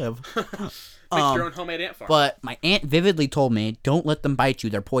they would live. Make your own homemade ant farm. But my aunt vividly told me, "Don't let them bite you;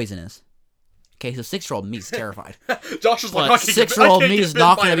 they're poisonous." Okay, so 6-year-old me is terrified. Josh is like, But 6-year-old me is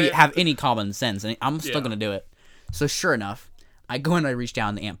not going to have any common sense, and I'm still going to do it. So sure enough, I go in and I reach down,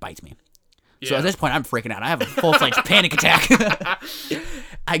 and the ant bites me. So at this point, I'm freaking out. I have a full-fledged panic attack.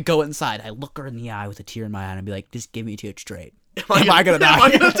 I go inside. I look her in the eye with a tear in my eye, and I be like, "Just give me to it straight. Am I going to die?" Am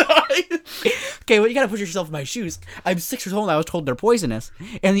I gonna die? Okay, well, you got to put yourself in my shoes. I'm 6 years old, and I was told they're poisonous.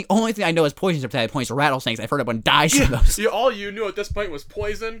 And the only thing I know is poisonous up to that point is rattlesnakes. I've heard everyone dies from those. All you knew at this point was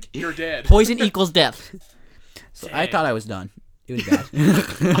poison. You're dead. Poison equals death. So I Dang. thought I was done. It was bad.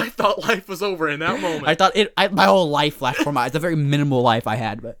 I thought life was over in that moment. I thought my whole life flashed before my eyes. It's a very minimal life I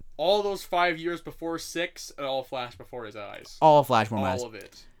had, but All those 5 years before 6, it all flashed before his eyes. all flashed before my eyes. All of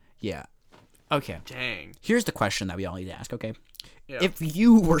it. Yeah. Okay. Dang. Here's the question that we all need to ask, okay? Yeah. If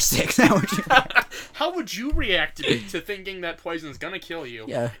you were 6, how would you... How would you react to thinking that poison is gonna kill you?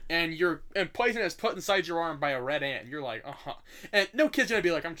 Yeah. And poison is put inside your arm by a red ant. You're like, And no kid's gonna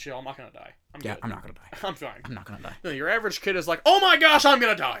be like, I'm chill. I'm not gonna die. I'm good. I'm not gonna die. I'm fine. I'm not gonna die. No, your average kid is like, oh my gosh, I'm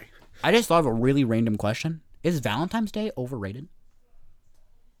gonna die. I just thought of a really random question. Is Valentine's Day overrated?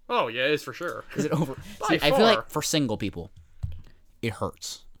 Oh yeah, it is for sure. Is it over? By See, I feel far. like for single people, it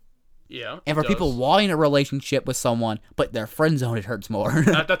hurts. Yeah. And for people wanting a relationship with someone, but they're friend zoned, it hurts more.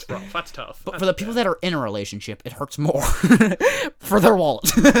 that's rough. That's tough. But for the people that are in a relationship, it hurts more for their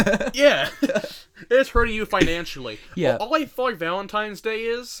wallet. Yeah, it's hurting you financially. Yeah. All I feel like Valentine's Day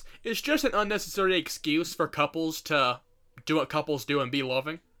is just an unnecessary excuse for couples to do what couples do and be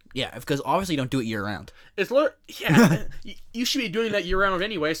loving. Yeah, because obviously you don't do it year round. You should be doing that year round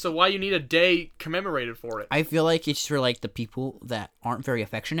anyway. So why you need a day commemorated for it? I feel like it's for like the people that aren't very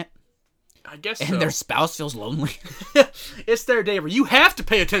affectionate I guess and so. their spouse feels lonely. It's their day where you have to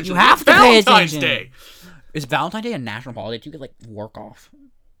pay attention. You have It's to pay Valentine's attention. Day. Is Valentine's Day a national holiday? Do you get like work off?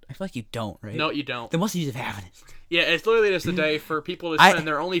 I feel like you don't, right? No, you don't. Then what's the use of having it? Yeah, it's literally just a day for people to spend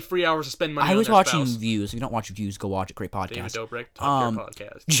their only free hours to spend money I on was their watching spouse. Views. If you don't watch Views, go watch it. Great David podcast. Dobrik, Top Tier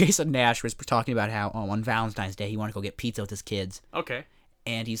Podcast. Jason Nash was talking about how on Valentine's Day he wanted to go get pizza with his kids, Okay.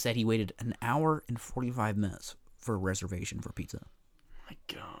 and he said he waited an hour and 45 minutes for a reservation for pizza. My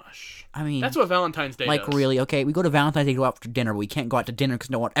gosh. I mean, That's what Valentine's Day like does. really, okay, we go to Valentine's Day to go out for dinner, but we can't go out to dinner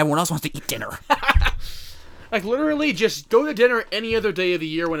because everyone else wants to eat dinner. Like, literally, just go to dinner any other day of the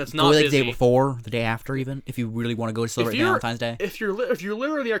year when it's not Go like busy. the day before, the day after, even if you really want to go to celebrate Valentine's Day. If you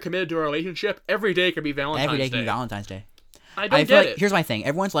literally are committed to a relationship, every day could be Valentine's Every day Day. can be Valentine's Day. I I don't feel get like it. here's my thing.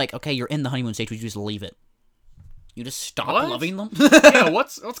 Everyone's like, okay, you're in the honeymoon stage, would you just leave it? You just stop What? loving them? Yeah,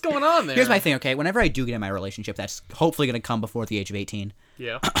 what's going on there? Here's my thing, okay? Whenever I do get in my relationship, that's hopefully going to come before the age of 18.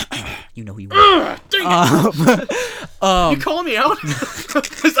 Yeah. You know who you are. Dang it. You calling me out?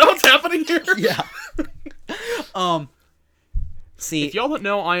 Is that what's happening here? Yeah. See, If y'all don't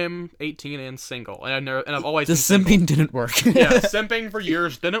know, I am 18 and single, and I've always the been single. simping didn't work. Yeah, simping for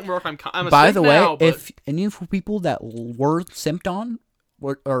years didn't work. I'm a By simp the way, now, but if any of the people that were simped on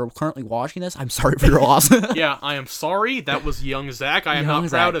are currently watching this, I'm sorry for your loss. yeah, I am sorry. That was young Zach. I am Young not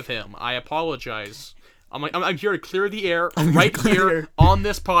proud Zach. of him. I apologize. I'm here to clear the air here right to clear the here air. on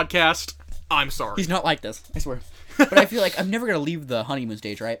this podcast. I'm sorry. He's not like this, I swear. But I feel like I'm never going to leave the honeymoon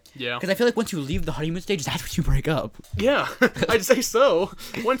stage, right? Yeah. Because I feel like once you leave the honeymoon stage, that's when you break up. Yeah, I'd say so.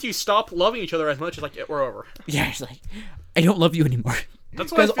 Once you stop loving each other as much, it's like, yeah, we're over. Yeah, it's like, I don't love you anymore.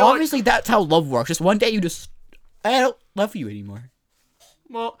 That's what I Because feel like. obviously that's how love works. Just one day you just, I don't love you anymore.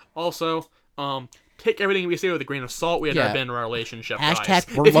 Well, also, take everything we say with a grain of salt. We have Yeah. never been in a relationship, Hashtag guys.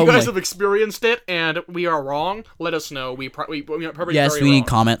 we're If you lonely. guys have experienced it and we are wrong, let us know. We probably Yes, very we need wrong.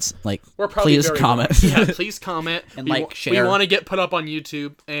 comments. Like, We're probably please very comment. wrong. Yeah, please comment And we like, We share. want to get put up on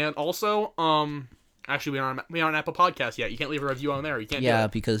YouTube, and also, Actually, we aren't on Apple Podcasts yet. You can't leave a review on there. You can't. Yeah, do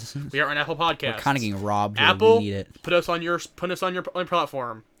it. because We are on Apple Podcasts. we're kind of getting robbed. Here. Apple, We need it. put us on your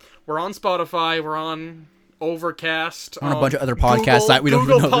platform. We're on Spotify. We're on Overcast. On a bunch of other podcasts that we don't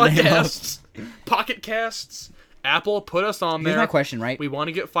Google even know the name of. Podcasts, Pocket Casts. Apple, put us on there. Here's my question, right? We want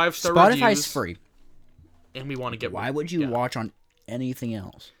to get 5-star reviews. Spotify's free. And we want to get. Why would you yeah. watch on anything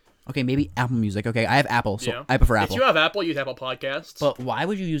else? Okay, maybe Apple Music. Okay, I have Apple, so Yeah. I prefer If Apple. you have Apple, use Apple Podcasts. But why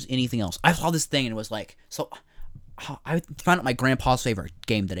would you use anything else? I saw this thing and it was like, so I found out my grandpa's favorite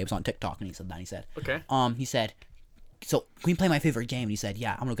game today. It was on TikTok, and he said that. He said, Okay. He said, so can we play my favorite game? And he said,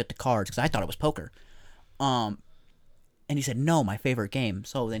 yeah, I'm gonna get the cards because I thought it was poker. And he said, no, my favorite game.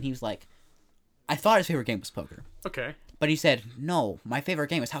 So then he was like, I thought his favorite game was poker, Okay. but he said, no, my favorite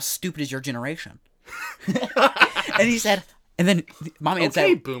game is How Stupid Is Your Generation? And he said, and then my man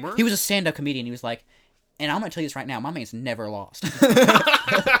Okay, said, boomer. he was a stand-up comedian. He was like, and I'm gonna tell you this right now, my man's never lost.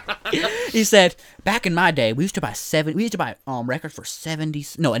 He said, back in my day, we used to buy records for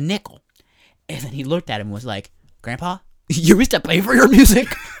a nickel. And then he looked at him and was like, Grandpa, you used to pay for your music?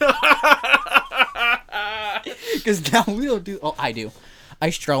 Because now we don't do. Oh, I do. I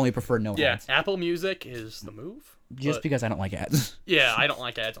strongly prefer no Yeah, ads. Apple Music is the move. Just but- because I don't like ads. Yeah, I don't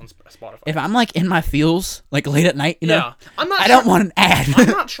like ads on Spotify. If I'm like in my feels, like late at night, you know, Yeah, I'm not I don't want an ad. I'm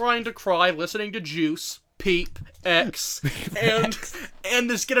not trying to cry listening to Juice, Peep, X, and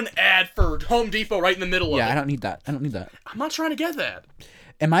just get an ad for Home Depot right in the middle of Yeah, it. I don't need that. I'm not trying to get that.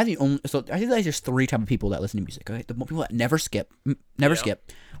 Am I the only? So I think there's just three type of people that listen to music. Okay, the people that never skip.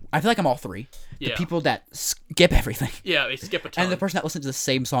 I feel like I'm all three. The Yeah. people that skip everything, Yeah, they skip a ton. and the person that listens to the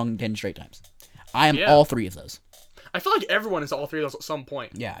same song 10 straight times. I am Yeah. all three of those. I feel like everyone is all three of those at some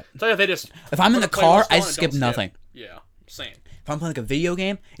point. Yeah. It's like they just. If I'm in put the a car, playlist I on and skip don't nothing. Yeah, same. If I'm playing like a video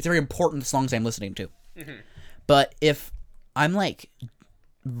game, it's very important the songs I'm listening to. Mm-hmm. But if I'm like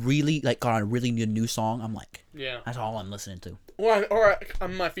really like got on a really new song, I'm like, Yeah. that's all I'm listening to. Or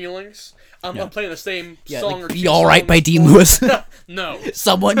I'm my feelings. I'm playing the same song like or Be two Alright by songs Dean or- Lewis. No.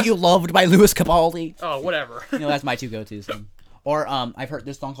 Someone You Loved by Louis Capaldi. Oh, whatever. You know, that's my two go-tos. Or I've heard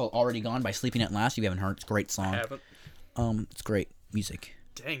this song called Already Gone by Sleeping at Last. If you haven't heard, it's a great song. I haven't. It's great music.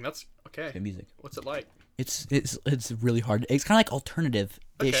 Dang, that's okay. Good music. What's it like? It's really hard. It's kind of like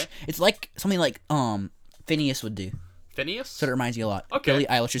alternative-ish. Okay. It's like something like Phineas would do. Phineas? So it reminds you a lot. Okay. Billie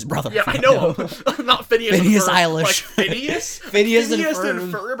Eilish's brother. Yeah, I know him. Not Phineas. Phineas and Ferb. Eilish. Like Phineas? Phineas and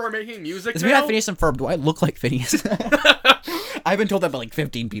and Ferb. Ferb are making music Because now? we have Phineas and Ferb. Do I look like Phineas? I've been told that by like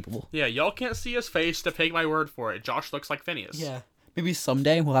 15 people. Yeah, y'all can't see his face to take my word for it. Josh looks like Phineas. Maybe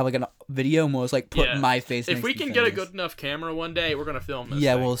someday we'll have like a video and we'll just like put Yeah. my face If next we to can get a Phineas. good enough camera one day, we're gonna film this.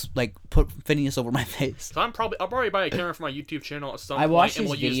 Yeah, thing. we'll like put Phineas over my face. So I'll probably buy a camera for my YouTube channel at some I point, watched and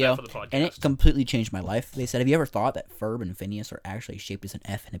this we'll use video that for the podcast. and it completely changed my life. They said, have you ever thought that Ferb and Phineas are actually shaped as an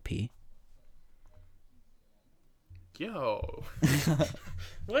F and a P? Yo.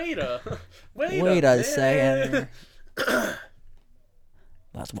 Wait a Wait a second.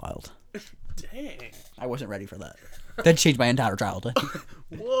 That's wild. Dang. I wasn't ready for that. That changed my entire childhood.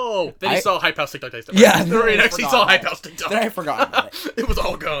 Whoa. Then he saw Hype House TikTok. Yeah, The very next he forgot saw about Hype it. House TikTok. Then I forgot about it. It was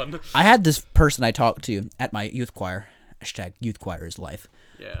all gone. I had this person I talked to at my youth choir. Hashtag youth choir is life.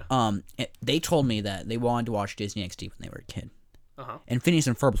 Yeah. They told me that they wanted to watch Disney XD when they were a kid. Uh-huh. And Phineas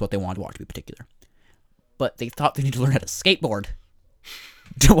and Ferb was what they wanted to watch to be particular. But they thought they needed to learn how to skateboard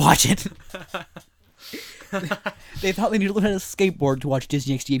to watch it. They thought they needed to learn how to skateboard to watch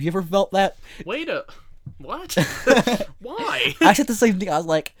Disney XD. Have you ever felt that? Wait a... What? Why? I said the same thing. I was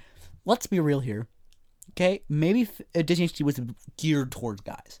like, let's be real here. Okay? Maybe Disney XD was geared towards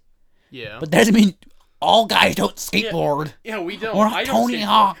guys. Yeah. But that doesn't mean all guys don't skateboard. Yeah, we don't. Or I don't Tony skateboard.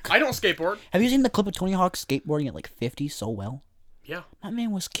 Hawk. I don't skateboard. Have you seen the clip of Tony Hawk skateboarding at like 50 so well? Yeah. That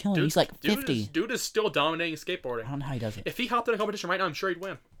man was killing. He's like 50. Dude is still dominating skateboarding. I don't know how he does it. If he hopped in a competition right now, I'm sure he'd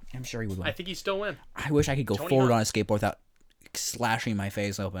win. I'm sure he would win. I think he'd still win. I wish I could go Tony forward Hawk. on a skateboard without slashing my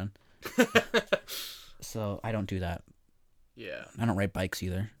face open. So I don't do that. Yeah. I don't ride bikes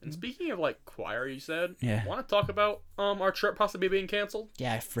either. And speaking of like choir, you said. Yeah. Want to talk about our trip possibly being canceled?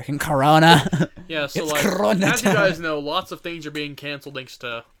 Yeah, freaking Corona. Yeah. So It's like, Corona as you time. guys know, lots of things are being canceled thanks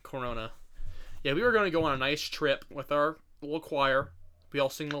to Corona. Yeah, we were going to go on a nice trip with our little choir. We all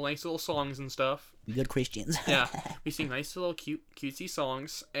sing little nice little songs and stuff. We good Christians. Yeah, we sing nice little cutesy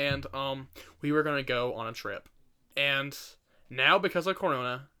songs, and we were gonna go on a trip, and now because of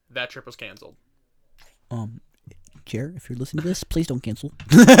Corona, that trip was canceled. Jer, if you're listening to this, please don't cancel.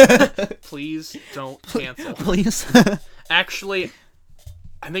 Please don't cancel. Please. Actually,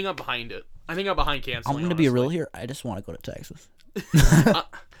 I think I'm behind it. I think I'm behind canceling. I'm gonna be real here. I just want to go to Texas.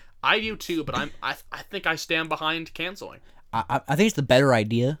 I do too, but I think I stand behind canceling. I think it's the better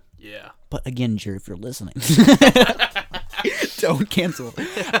idea. Yeah. But again, Jerry, if you're listening, don't cancel.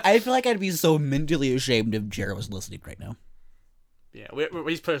 I feel like I'd be so mentally ashamed if Jerry was listening right now. Yeah,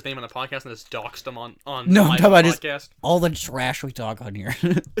 we just put his name on the podcast and just doxed him on No, the I'm talking about podcast. just all the trash we talk on here.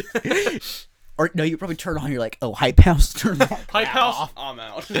 Or no, you probably turn on. You're like, oh, Hype House, turn that Hype House, off. I'm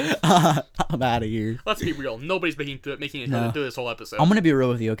out. I'm out of here. Let's be real. Nobody's making it No. do this whole episode. I'm gonna be real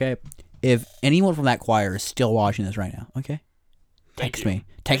with you, okay? If anyone from that choir is still watching this right now, okay? Thank Text you. me.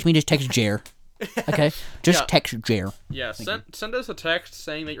 Text me. Just text Jer. Okay? Just Yeah. text Jer. Yeah, send us a text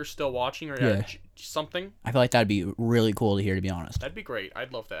saying that you're still watching or Yeah. something. I feel like that'd be really cool to hear, to be honest. That'd be great.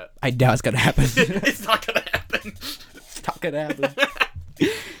 I'd love that. I doubt it's gonna happen. It's not gonna happen. It's not gonna happen.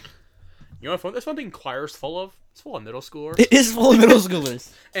 You know what this one thing choir's full of? It's full of middle schoolers. It is full of middle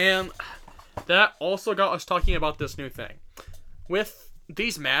schoolers. And that also got us talking about this new thing. With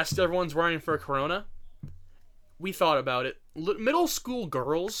these masks everyone's wearing for Corona, we thought about it. Middle school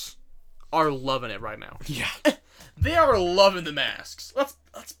girls are loving it right now. Yeah. They are loving the masks. Let's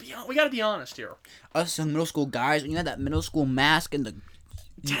be honest. We gotta be honest here. Us young middle school guys, when you had that middle school mask and the...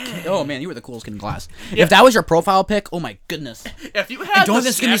 Oh man, you were the coolest kid in class. Yeah. If that was your profile pic, oh my goodness. If you had Don't the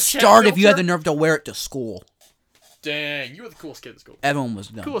this get me Snapchat started if you had the filter- nerve to wear it to school. Dang, you were the coolest kid in school. Everyone was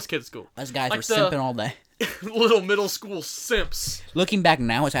dumb. Coolest kid in school. Us guys Like were the- simping all day. Little middle school simps. Looking back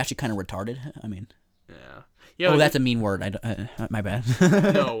now, it's actually kind of retarded. I mean... Yeah. Yeah. Oh, that's a mean word. My bad.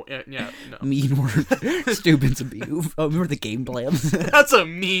 no. Yeah. No. Mean word. Stupid's a mean. Oh, remember the game plan? That's a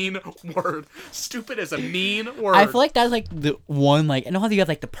mean word. Stupid is a mean word. I feel like that's like the one, like, I know how you have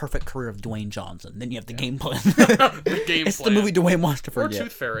like the perfect career of Dwayne Johnson, then you have the game plan. the game It's plan. the movie Dwayne wants to Or forget.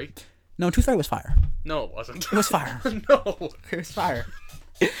 Tooth Fairy. No, Tooth Fairy was fire. No, it wasn't. It was fire. No. It was fire.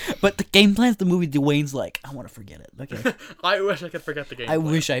 But the game plan's the movie Dwayne's like, I want to forget it. Okay. I wish I could forget the game I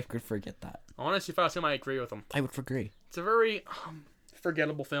plan. wish I could forget that. Honestly, if I was him, I agree with him. I would agree. It's a very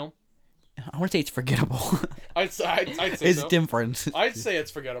forgettable film. I want to say it's forgettable. I'd say It's so. different. I'd say it's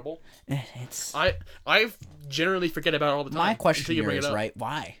forgettable. It's I generally forget about it all the time. my question until you here bring is, it up. right?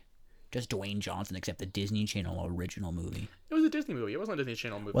 Why does Dwayne Johnson accept the Disney Channel original movie? It was a Disney movie. It wasn't a Disney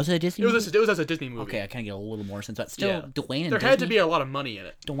Channel movie. Was it a Disney? It movie? was as a Disney movie. Okay, I kind of get a little more sense, but still, Yeah. Dwayne and There Disney. had to be a lot of money in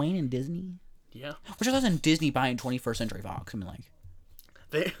it. Dwayne and Disney. Yeah. Which wasn't Disney buying 21st Century Fox? I mean, like,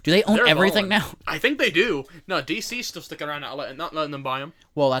 They do they own they're everything balling. now? I think they do. No, DC's still sticking around, not letting them buy them.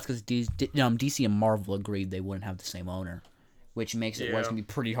 Well, that's because DC and Marvel agreed they wouldn't have the same owner, which makes it where it's Yeah. gonna be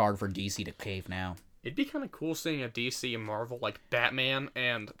pretty hard for DC to cave now. It'd be kind of cool seeing a DC and Marvel like Batman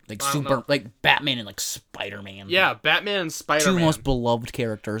and Like I don't super, know. like Batman and like Spider-Man. Yeah, Batman and Spider-Man. two most beloved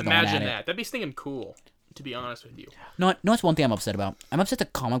characters. going Imagine at that. It. That'd be stinking cool. To be honest with you. No, that's one thing I'm upset about. I'm upset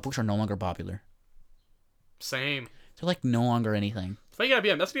that comic books are no longer popular. Same. They're like no longer anything. So you gotta be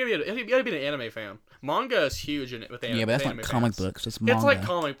an anime fan. Manga is huge in it with anime. Yeah, but that's not anime comic fans. books. It's manga. It's like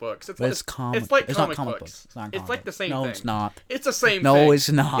comic books. It's But like it's comic. It's like it's comic not comic books. It's not It's comic like the books. same No, thing. it's not. It's the same No, thing. it's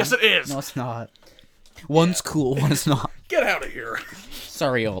not. Yes, it is. No, it's not. One's cool, one is not. Get out of here.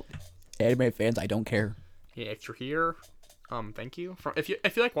 Sorry, old anime fans. I don't care. Yeah, if you're here, thank you. If you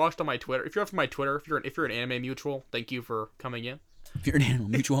like watched on my Twitter, if you're from my Twitter, if you're an anime mutual, thank you for coming in. If you're an animal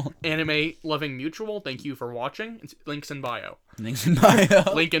mutual, Anime loving mutual, thank you for watching. It's links in bio. links in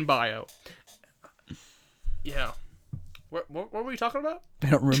bio. Link in bio. Yeah. What were we talking about? I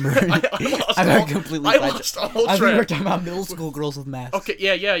don't remember. I got completely I sidetracked. lost all I think we were track. talking about middle school girls with masks. Okay,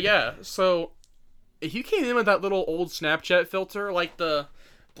 yeah. So, if you came in with that little old Snapchat filter, like the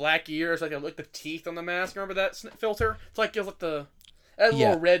black ears, like the teeth on the mask, remember that filter? It's like the Yeah.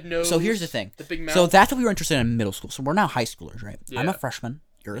 little red nose. So here's the thing. The big mouth. So that's what we were interested in middle school. So we're now high schoolers, right? I'm a Yeah. freshman.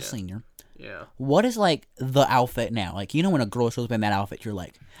 You're a senior. Yeah. What is like the outfit now? Like, you know, when a girl shows up in that outfit, you're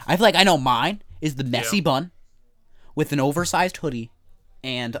like, I feel like I know mine is the messy Yeah. bun with an oversized hoodie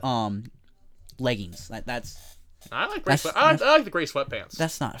and leggings. I like gray That's- sweat. I like the gray sweatpants.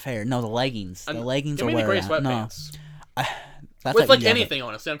 That's not fair. No, the leggings. The leggings Give are me the where gray it's at. No, sweatpants. that's With like you have it. anything,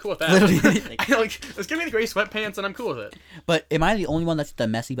 honestly, I'm cool with that. Literally anything. Just give me the gray sweatpants and I'm cool with it. But am I the only one that's the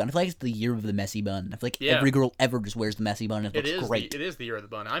messy bun? I feel like it's the year of the messy bun. I feel like Yeah. every girl ever just wears the messy bun and it looks great. It is the year of the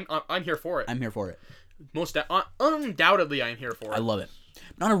bun. I'm here for it. I'm here for it. Undoubtedly, I'm here for it. I love it.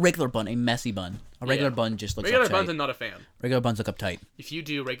 Not a regular bun, a messy bun. A regular Yeah. bun just looks Regular uptight. buns, I'm not a fan. Regular buns look uptight. If you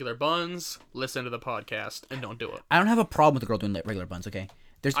do regular buns, listen to the podcast and don't do it. I don't have a problem with the girl doing regular buns, okay?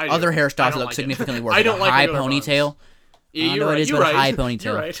 There's I do. other I hairstyles don't that look like it. significantly worse. I don't a like high regular buns. ponytail. Yeah, I know you're it right. is, You're but a right. high ponytail.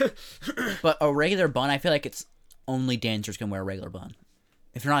 You're right. But a regular bun, I feel like it's only dancers can wear a regular bun.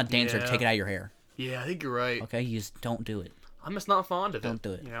 If you're not a dancer, Yeah. take it out of your hair. Yeah, I think you're right. Okay? You just don't do it. I'm just not fond of it. Don't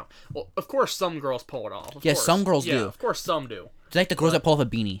do it. You know? Well, of course, some girls pull it off. Of Yeah, course. some girls Yeah, do. of course, some do. It's like the girls that pull off a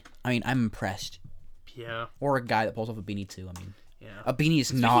beanie. I mean, I'm impressed. Yeah. Or a guy that pulls off a beanie too. I mean, Yeah. A beanie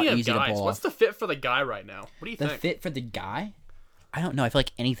is not Speaking of easy guys, to pull what's off. the fit for the guy right now? What do you The think? fit for the guy? I don't know. I feel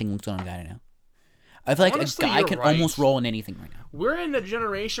like anything looks on a guy now. I feel like Honestly, a guy you're can right. almost roll in anything right now. We're in a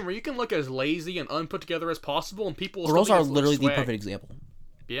generation where you can look as lazy and unput together as possible, and people will Girls still are think it's literally the swag. perfect example.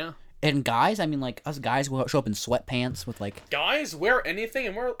 Yeah. And guys, I mean, like, us guys will show up in sweatpants with, like... Guys wear anything,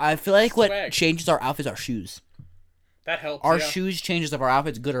 and we're I feel like what swag. changes our outfits are shoes. That helps. Our yeah. shoes changes of our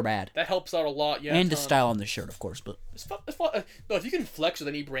outfits, good or bad. That helps out a lot. Yeah. And a the ton. style on the shirt, of course, but... No, if you can flex with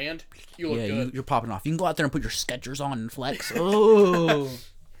any brand, you look Yeah, good. you're popping off. You can go out there and put your Skechers on and flex. Oh.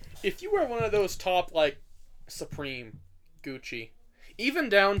 If you wear one of those top like Supreme, Gucci, even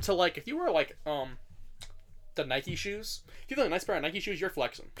down to like if you wear like the Nike shoes, if you have a nice pair of Nike shoes, you're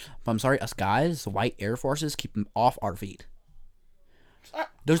flexing. But I'm sorry, us guys, white Air Forces keep them off our feet. Uh,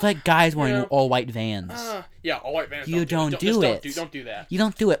 There's like guys wearing yeah. all white Vans. Yeah, all white Vans. You don't do it. Don't do that. You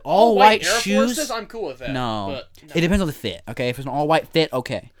don't do it. All white white Air shoes. Forces, I'm cool with that. No. But no. It depends on the fit. Okay, if it's an all white fit,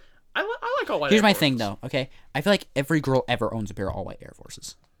 okay. I like all white. Here's Air my Forces. thing though. Okay, I feel like every girl ever owns a pair of all white Air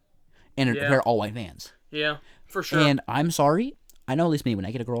Forces, and a Yeah. pair of all white Vans. Yeah, for sure. And I'm sorry, I know at least me when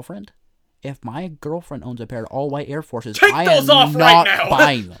I get a girlfriend, if my girlfriend owns a pair of all white Air Forces, Take I those am off not right now.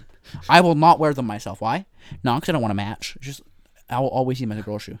 buying them. I will not wear them myself. Why? Not because I don't want to match. Just I will always see them as a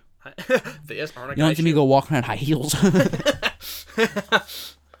girl shoe. They aren't a You don't guy see me shoe. go walking around high heels. You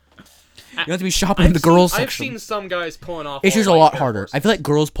don't have to be shopping in the girls I've section. seen some guys pulling off. It's all just a white lot Air harder. Forces. I feel like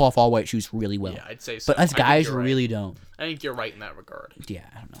girls pull off all white shoes really well. Yeah, I'd say so. But us I think guys you're right. really don't. I think you're right in that regard. Yeah,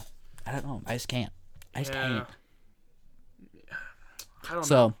 I don't know. I just can't. I just Yeah. can't. I don't know.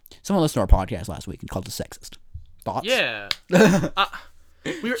 So, someone listened to our podcast last week and called us sexist. Thoughts? Yeah.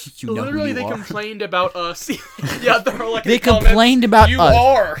 We were, You know who literally, you they are. complained about us. Yeah, they were like. They in the comments, complained about you us.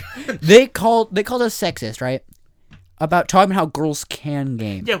 are. They called us sexist, right? About talking about how girls can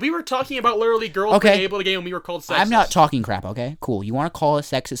game. Yeah, we were talking about literally girls Okay. being able to game, and we were called sexist. I'm not talking crap, okay? Cool. You want to call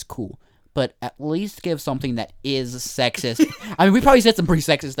us sexist? Cool. But at least give something that is sexist. I mean, we probably said some pretty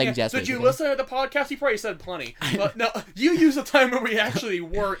sexist things Yeah, yesterday. did you okay? listen to the podcast? You probably said plenty. But no, you used the time when we actually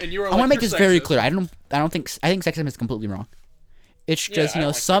weren't, and you were like, I want to make "You're this very sexist." clear. I think sexism is completely wrong. It's just, I don't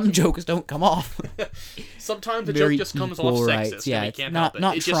like some jokes don't come off. Sometimes the Very joke just comes off equal sexist. rights. Yeah, and we it's can't not- help it.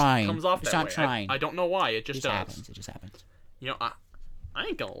 not It trying. just comes off It's that not way. trying. I don't know why. It It just just does. happens. It just happens. You know, I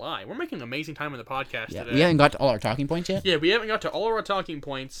ain't gonna lie. We're making an amazing time in the podcast Yeah, today. we haven't got to all our talking points yet. Yeah, we haven't got to all of our talking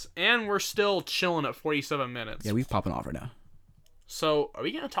points, and we're still chilling at 47 minutes. Yeah, we're popping off right now. So, are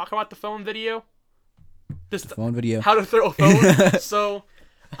we gonna talk about the phone video? This Phone video. how to throw a phone. So,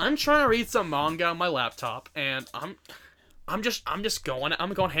 I'm trying to read some manga on my laptop, and I'm just going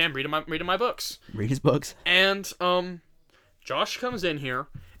ham reading my books. Read his books. And Josh comes in here,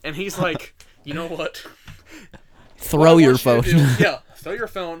 and he's like, you know what? Throw What I your want you phone. to do- yeah, throw your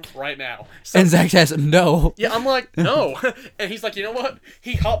phone right now. So, And Zach says no. yeah, I'm like, no. And he's like, you know what?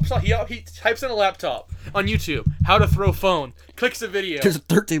 He types in a laptop on YouTube, how to throw phone, clicks the video. There's a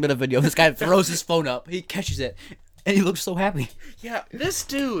 13-minute video. This guy throws his phone up. He catches it, and he looks so happy. Yeah, this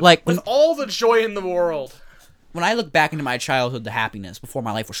dude, Like, with all the joy in the world. When I look back into my childhood, the happiness before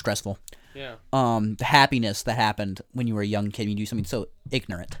my life was stressful. Yeah, The happiness that happened when you were a young kid, you do something so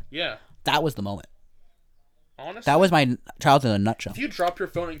ignorant. yeah. That was the moment. Honestly, That was my childhood in a nutshell. if you drop your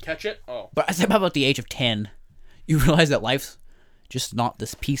phone and catch it, oh. But I said about the age of 10, you realize that life's just not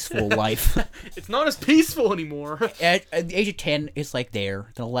this peaceful life. It's not as peaceful anymore. At the age of 10, it's like there.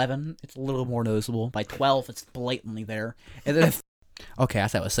 At 11, it's a little more noticeable. By 12, it's blatantly there. And then okay,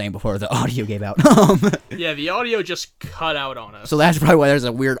 as I was saying before, the audio gave out. Yeah, the audio just cut out on us. So that's probably why there's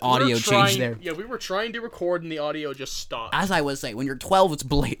a weird We were audio trying- change there. Yeah, we were trying to record and the audio just stopped. As I was saying, when you're 12, it's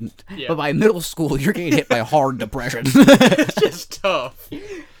blatant. Yeah. But by middle school, you're getting hit by hard depression. It's just tough.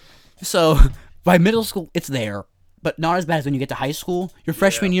 So by middle school, it's there. But not as bad as when you get to high school. Your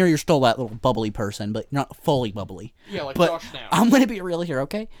freshman year, you're still that little bubbly person, but you're not fully bubbly. Yeah, like But Josh now. I'm going to be real here,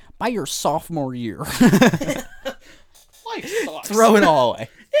 okay? By your sophomore year, Life sucks. throw it all away.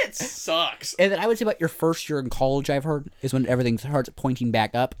 It sucks. And then I would say about your first year in college, I've heard, is when everything starts pointing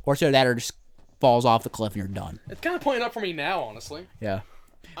back up. Or it's either that or just falls off the cliff and you're done. It's kind of pointing up for me now, honestly. Yeah.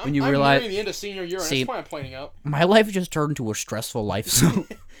 I'm you realize- nearing the end of senior year, and See- it's kind of pointing up. My life just turned to a stressful life, so...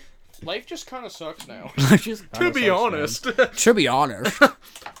 Life just kind of sucks now. to To be honest. To be honest.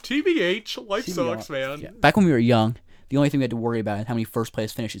 TBH, life sucks, man. Yeah. Back when we were young, the only thing we had to worry about is how many first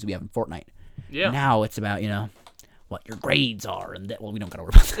place finishes we have in Fortnite. Yeah. Now it's about, what your grades are. And well, we don't gotta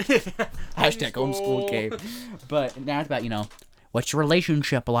worry about that. Hashtag homeschool cave. But now it's about, what's your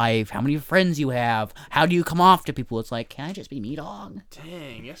relationship life? How many friends you have? How do you come off to people? It's like, can I just be me, dog?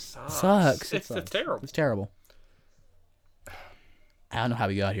 Dang, it sucks. Sucks. It's terrible. It's terrible. I don't know how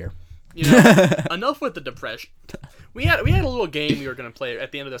we got here. Enough with the depression. we had a little game we were gonna play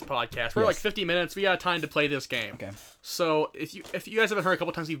at the end of this podcast. We're Yes. like 50 minutes. We got time to play this game. Okay. So if you guys haven't heard, a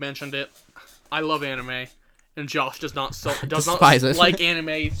couple times we've mentioned it. I love anime, and Josh does not Despise it. like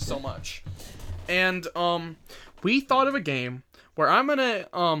anime so much. And we thought of a game where I'm gonna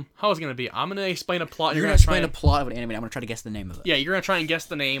how is it gonna be? I'm gonna explain a plot. You're You're gonna explain try a plot of an anime. I'm gonna try to guess the name of it. Yeah, you're gonna try and guess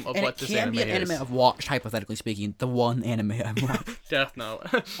the name of And what it this can anime be an is. anime I've watched, hypothetically speaking. The one anime I've watched. Death Note.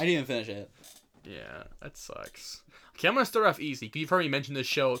 I didn't even finish it. Yeah, that sucks. Okay, I'm gonna start off easy. You've heard me mention this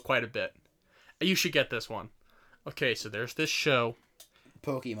show quite a bit. You should get this one. Okay, so there's this show.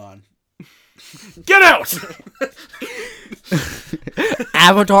 Pokemon. Get out!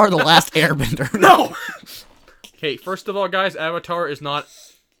 Avatar: The Last Airbender. No! Okay, first of all, guys, Avatar is not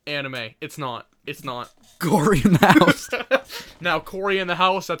anime. It's not. It's not. Gory Mouse. Now, Cory in the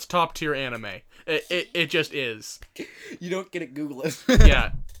House, that's top tier anime. It just is. You don't get it. Google it.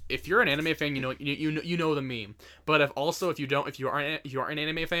 Yeah. If you're an anime fan, you know the meme. But if you aren't an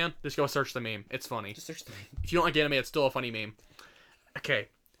anime fan, just go search the meme. It's funny. Just search the name. If you don't like anime, it's still a funny meme. Okay,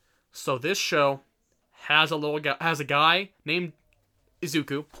 so this show has a guy named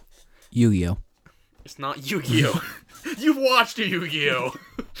Izuku. Yu-Gi-Oh. It's not Yu-Gi-Oh. You've watched Yu-Gi-Oh.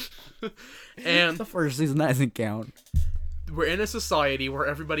 And The first season, that doesn't count. we're in a society where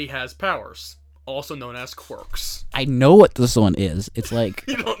everybody has powers, also known as quirks. I know what this one is. It's like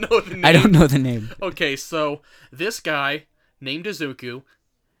You don't know the name. I don't know the name. Okay, so this guy named Izuku,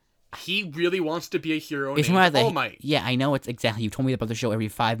 he really wants to be a hero It's named more like All Might. yeah, I know it's exactly. You told me about the show every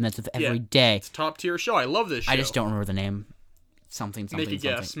 5 minutes of every Yeah. day. It's a top tier show. I love this show. I just don't remember the name. Something. Make a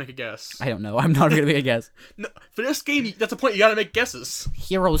guess. Something. Make a guess. I don't know. I'm not gonna make a guess. No, for this game, that's the point. You gotta make guesses.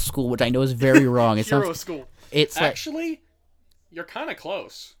 Hero School, which I know is very wrong. It Hero sounds. School. It's like. Actually, you're kind of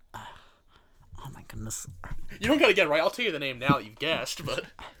close. Oh my goodness. You don't gotta get it right. I'll tell you the name now that you've guessed, but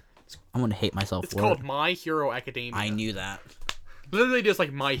I'm gonna hate myself it's for called it. My Hero Academia. I knew that. Literally just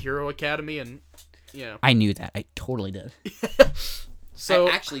like My Hero Academy, and yeah. I knew that. I totally did. So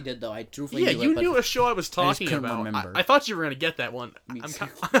I actually did though. I truthfully yeah, knew you it, but knew a show I was talking couldn't about. remember. I thought you were gonna get that one. Me I'm too.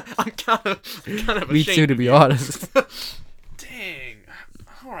 kind of Me ashamed too, to of be you. honest. Dang.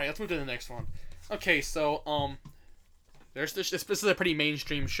 All right, let's move to the next one. Okay, so there's this is a pretty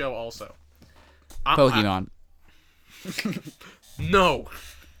mainstream show also. Pokemon. No.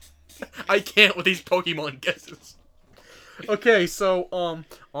 I can't with these Pokemon guesses. Okay, so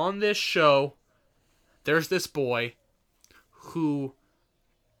on this show, there's this boy who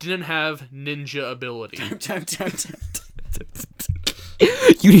didn't have ninja ability.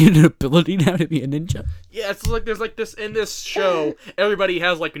 You need an ability now to be a ninja. Yeah, it's like there's like this in this show, everybody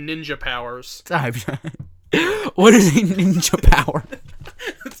has like ninja powers. What is a ninja power?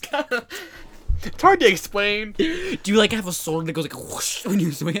 It's hard to explain. Do you like have a sword that goes like whoosh when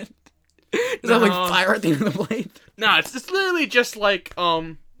you swing it? Does that like No. fire at the end of the blade? Nah, it's literally just like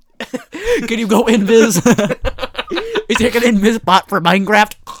Can you go invis? Is there an invis bot for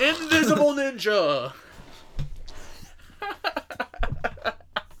Minecraft? Invisible Ninja.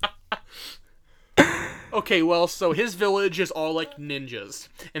 Okay, well, so his village is all like ninjas,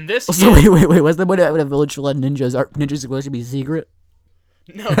 and this So wait. Was the one at a village full of ninjas? Are ninjas supposed to be secret?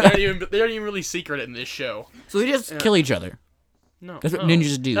 no, they aren't even really secret in this show. So they just kill each other. No, That's what no.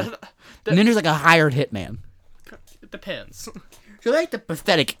 ninjas do. That- Ninja's like a hired hitman. It depends. So they're like the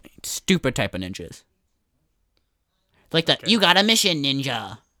pathetic, stupid type of ninjas. Like the you got a mission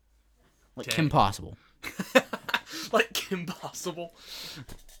ninja. Like Dang. Kim Possible. Like impossible.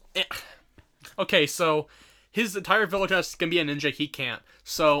 Eh. Okay, so his entire village has can be a ninja. He can't.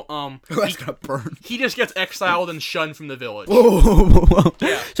 So That's gonna burn. he just gets exiled and shunned from the village. Whoa.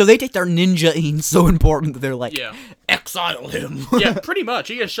 Yeah. So they take their ninja-ing so important that they're like, Yeah. exile him. Yeah, pretty much.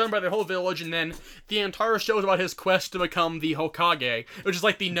 He gets shunned by the whole village, and then the entire show is about his quest to become the Hokage, which is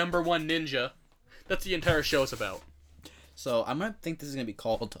like the #1 ninja. That's the entire show's about. So I'm gonna think this is gonna be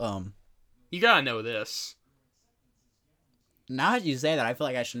called You gotta know this. Now that you say that, I feel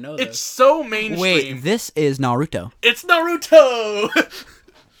like I should know It's this. so mainstream. Wait, this is Naruto. It's Naruto!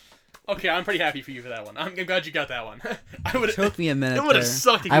 Okay, I'm pretty happy for you for that one. I'm glad you got that one. I would Took me a minute. It would have there.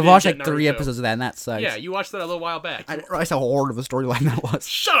 sucked if you I didn't watched get like 3 Naruto. episodes of that, and that sucks. Yeah, you watched that a little while back. I didn't realize how horrid of a storyline that was.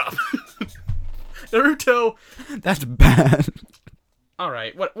 Shut up! Naruto! That's bad.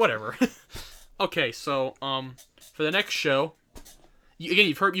 Alright, whatever. Okay, so, for the next show...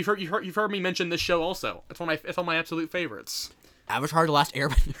 You've heard me mention this show also. It's one of my absolute favorites. Avatar: The Last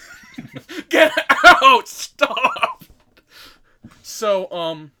Airbender. Get out! Stop!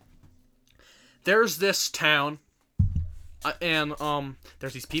 So, there's this town, and,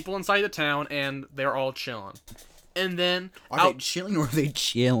 there's these people inside the town, and they're all chilling. And then Are they chilling or are they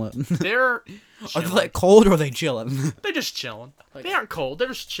chilling? they're Are they chilling. like cold or are they chilling? They're just chilling. They aren't cold. They're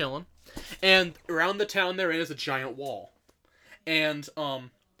just chilling. And around the town they're in is a giant wall. And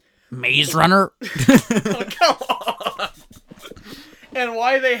Maze Runner. oh, come on. And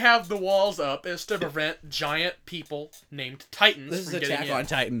why they have the walls up is to prevent giant people named Titans This is from getting Attack in. on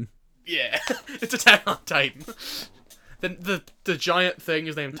Titan. Yeah, it's Attack on Titan. The giant thing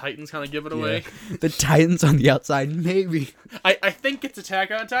is named Titans, kind of give it away. Yeah. The Titans on the outside, maybe. I think it's Attack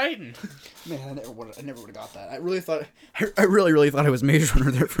on Titan. Man, I never would have got that. I really thought it was Maze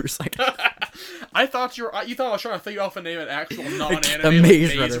Runner there for a second. I thought you thought I was trying to think off a name an actual non-anime A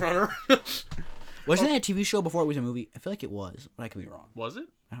Maze Runner. Runner. Wasn't that a TV show before it was a movie? I feel like it was, but I could be wrong. Was it?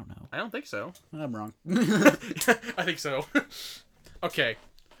 I don't know. I don't think so. I'm wrong. I think so. Okay.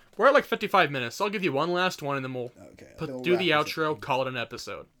 We're at like 55 minutes, so I'll give you one last one and then we'll do the outro, call it an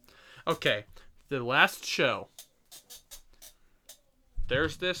episode. Okay. The last show.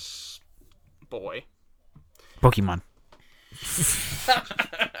 There's this boy. Pokemon.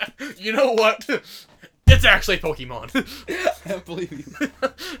 You know what? It's actually Pokemon. I don't believe you.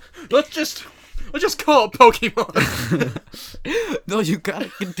 Let's just call it Pokemon. No, you gotta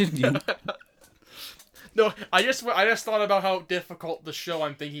continue. No, I just thought about how difficult the show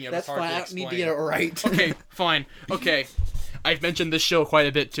I'm thinking of is. That's hard fine. to I don't explain. need to get it right. Okay, fine. Okay. I've mentioned this show quite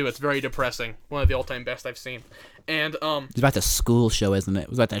a bit too. It's very depressing. One of the all-time best I've seen. And It's about the school show, isn't it? It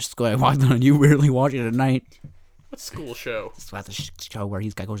was about that school I watched on. You weirdly watch it at night. what school show? It's about the show where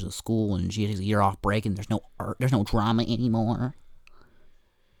he's got to go to the school and she has a year off break and there's no art, there's no drama anymore.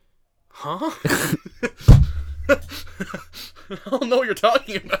 Huh? I don't know what you're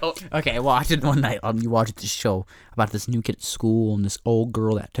talking about. Okay, I watched it one night. You watched this show about this new kid at school and this old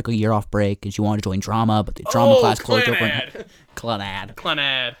girl that took a year off break and she wanted to join drama, but the drama class closed open. Clanad.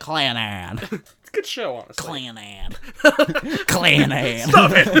 Clanad. It's a good show, honestly. Clanad. Clanad.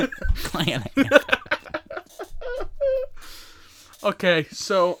 Stop it. Clanad. Okay,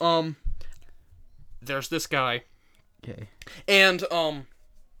 so there's this guy, Okay. and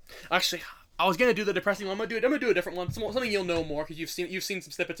actually, I was gonna do the depressing one. I'm gonna do a different one. Something you'll know more because you've seen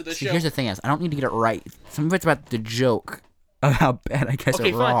some snippets of this See, show. here's the thing is, I don't need to get it right. Some of it's about the joke of how bad I guess Okay,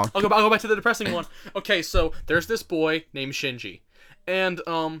 it fine. wrong. I'll go back to the depressing one. Okay, so there's this boy named Shinji, and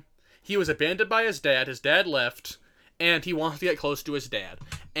he was abandoned by his dad. His dad left, and he wants to get close to his dad.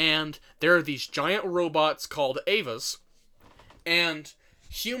 And there are these giant robots called Avas, and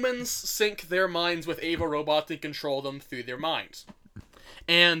humans sync their minds with Ava robots and control them through their minds.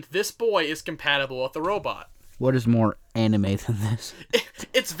 And this boy is compatible with the robot. What is more anime than this?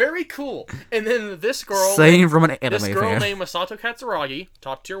 It's very cool. And then this girl... Saying from an anime This girl fan. named Masato Katsuragi,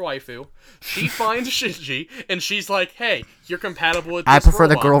 top tier waifu, she finds Shinji, and she's like, hey, you're compatible with this I prefer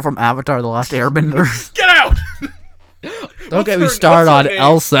the robot. girl from Avatar: The Last Airbender. Get out! Don't get me started on name?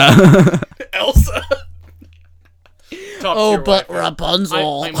 Elsa. Elsa. Top Oh, tier but waifu.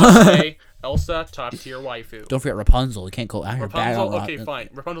 Rapunzel. I must say, Elsa, top tier waifu. Don't forget Rapunzel. You can't go out here bad on Rapunzel, okay, fine.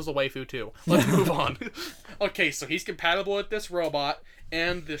 Rapunzel's a waifu too. Let's move on. Okay, so he's compatible with this robot,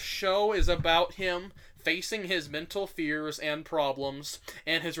 and the show is about him facing his mental fears and problems,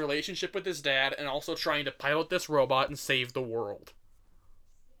 and his relationship with his dad, and also trying to pilot this robot and save the world.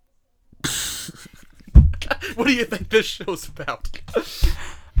 What do you think this show's about?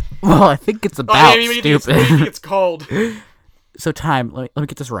 Well, I think it's about What do you think stupid. it's called? So, time. Let me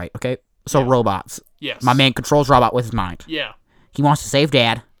get this right, okay? So, Yeah. robots. Yes. My man controls robot with his mind. Yeah. He wants to save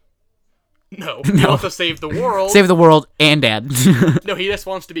Dad, No. He wants to save the world. save the world, and Dad. No, he just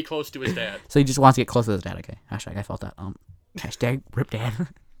wants to be close to his dad. So he just wants to get close to his dad. Okay. Hashtag I felt that. Hashtag rip Dad.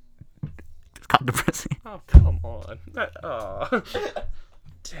 It's kind of depressing. Oh, come on.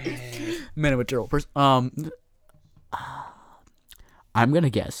 Dang. Man, I'm a terrible person. I'm gonna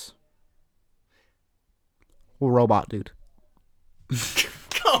guess. Robot dude.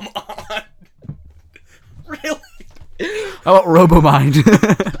 Come on. Really? How about Robomind?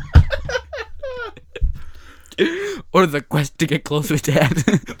 Or the quest to get close with Dad.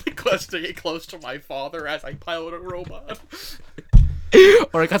 The quest to get close to my father as I pilot a robot.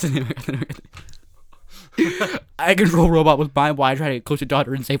 Or I got the name. I control robot with mind while I try to get close to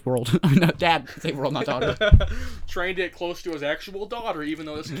daughter and save world. I mean, not Dad, save world, not daughter. Trying to get close to his actual daughter, even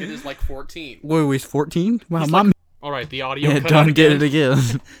though this kid is like 14. Wait, he's 14? Wow, He's mom. Alright, the audio Yeah, cut done out get again. it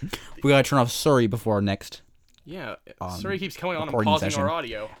again. We gotta turn off Surrey before our next. Yeah, sorry keeps coming on and recording pausing session. our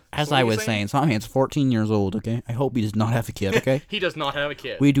audio. As So what I were you was saying, so my man's 14 years old, okay? I hope he does not have a kid, okay? He does not have a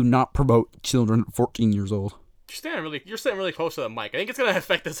kid. We do not promote children 14 years old. You're sitting really close to the mic. I think it's gonna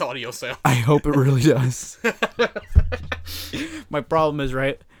affect this audio sound. I hope it really does. My problem is,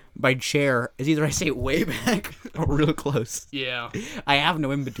 right, by chair is either I say way back or real close. Yeah. I have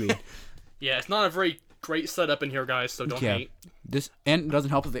no in between. Yeah, it's not a very great setup in here, guys, so don't hate. And it doesn't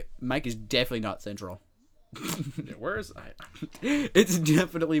help if the mic is definitely not central. Yeah, where is It's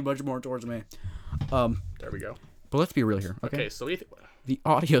definitely much more towards me. There we go. But let's be real here. Okay, So the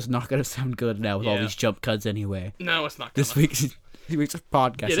audio's not gonna sound good now with all these jump cuts anyway. no, it's not. This week's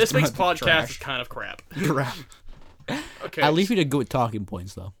podcast. Yeah, this week's is gonna be podcast is trash. kind of crap. Crap. Okay. At least we did good with talking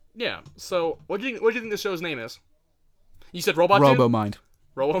points though. Yeah. So, what do you think the show's name is? You said Robot Dude? RoboMind.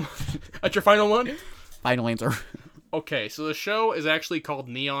 Robo. That's your final one? Final answer. Okay, so the show is actually called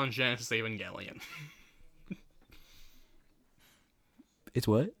Neon Genesis Evangelion. It's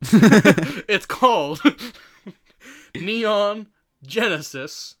what? It's called Neon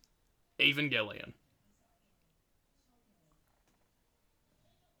Genesis Evangelion.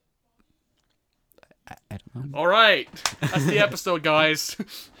 I don't know. All right, that's the episode, guys.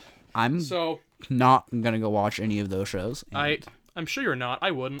 I'm So not gonna go watch any of those shows. and I'm sure you're not.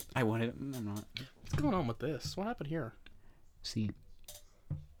 I wouldn't. I wouldn't. I'm not. What's going on with this? What happened here? See,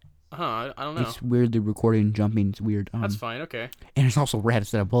 I don't know. it's weirdly recording, jumping. It's weird. That's fine. Okay. And it's also red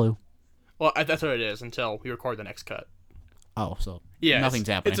instead of blue. Well, that's what it is until we record the next cut. Oh, so Yeah, nothing's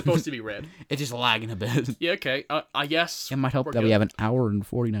happening. It's supposed to be red. It's just lagging a bit. Yeah. Okay. I guess It might help we're that we good. have an hour and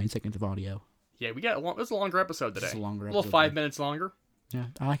 49 seconds of audio. Yeah, we got this is a longer episode today. This is a longer little episode 5 today. minutes longer. Yeah,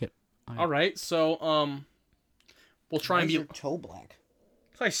 I like it. All right. So we'll try and be. toe black?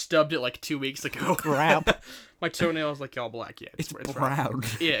 I stubbed it like 2 weeks ago. Crap. My toenail is like all black. Yeah, It's rough. brown.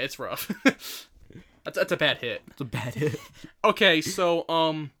 Yeah, it's rough. That's a bad hit. It's a bad hit. Okay,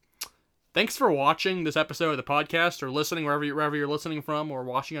 so thanks for watching this episode of the podcast or listening wherever you're listening from or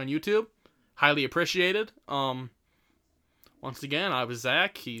watching on YouTube. Highly appreciated. Once again, I was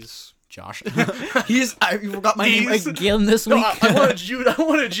Zach. He's Josh. I forgot my name He's- again this no, week. I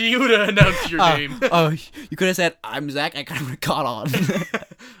wanted you to announce your name. Oh, you could have said, I'm Zach. I kind of caught on.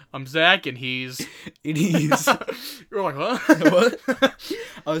 I'm Zach, and he's. It is. You're like, huh? What?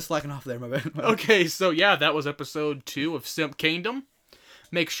 I was slacking off there, my bad. Okay, so yeah, that was episode 2 of Simp Kingdom.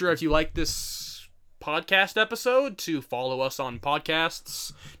 Make sure if you like this podcast episode to follow us on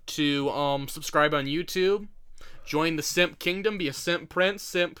podcasts, to subscribe on YouTube, join the Simp Kingdom, be a Simp Prince,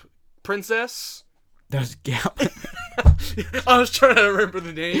 Simp Princess. There's a gap. I was trying to remember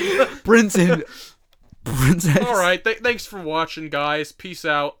the name. Princess. Alright, thanks for watching, guys. Peace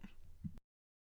out.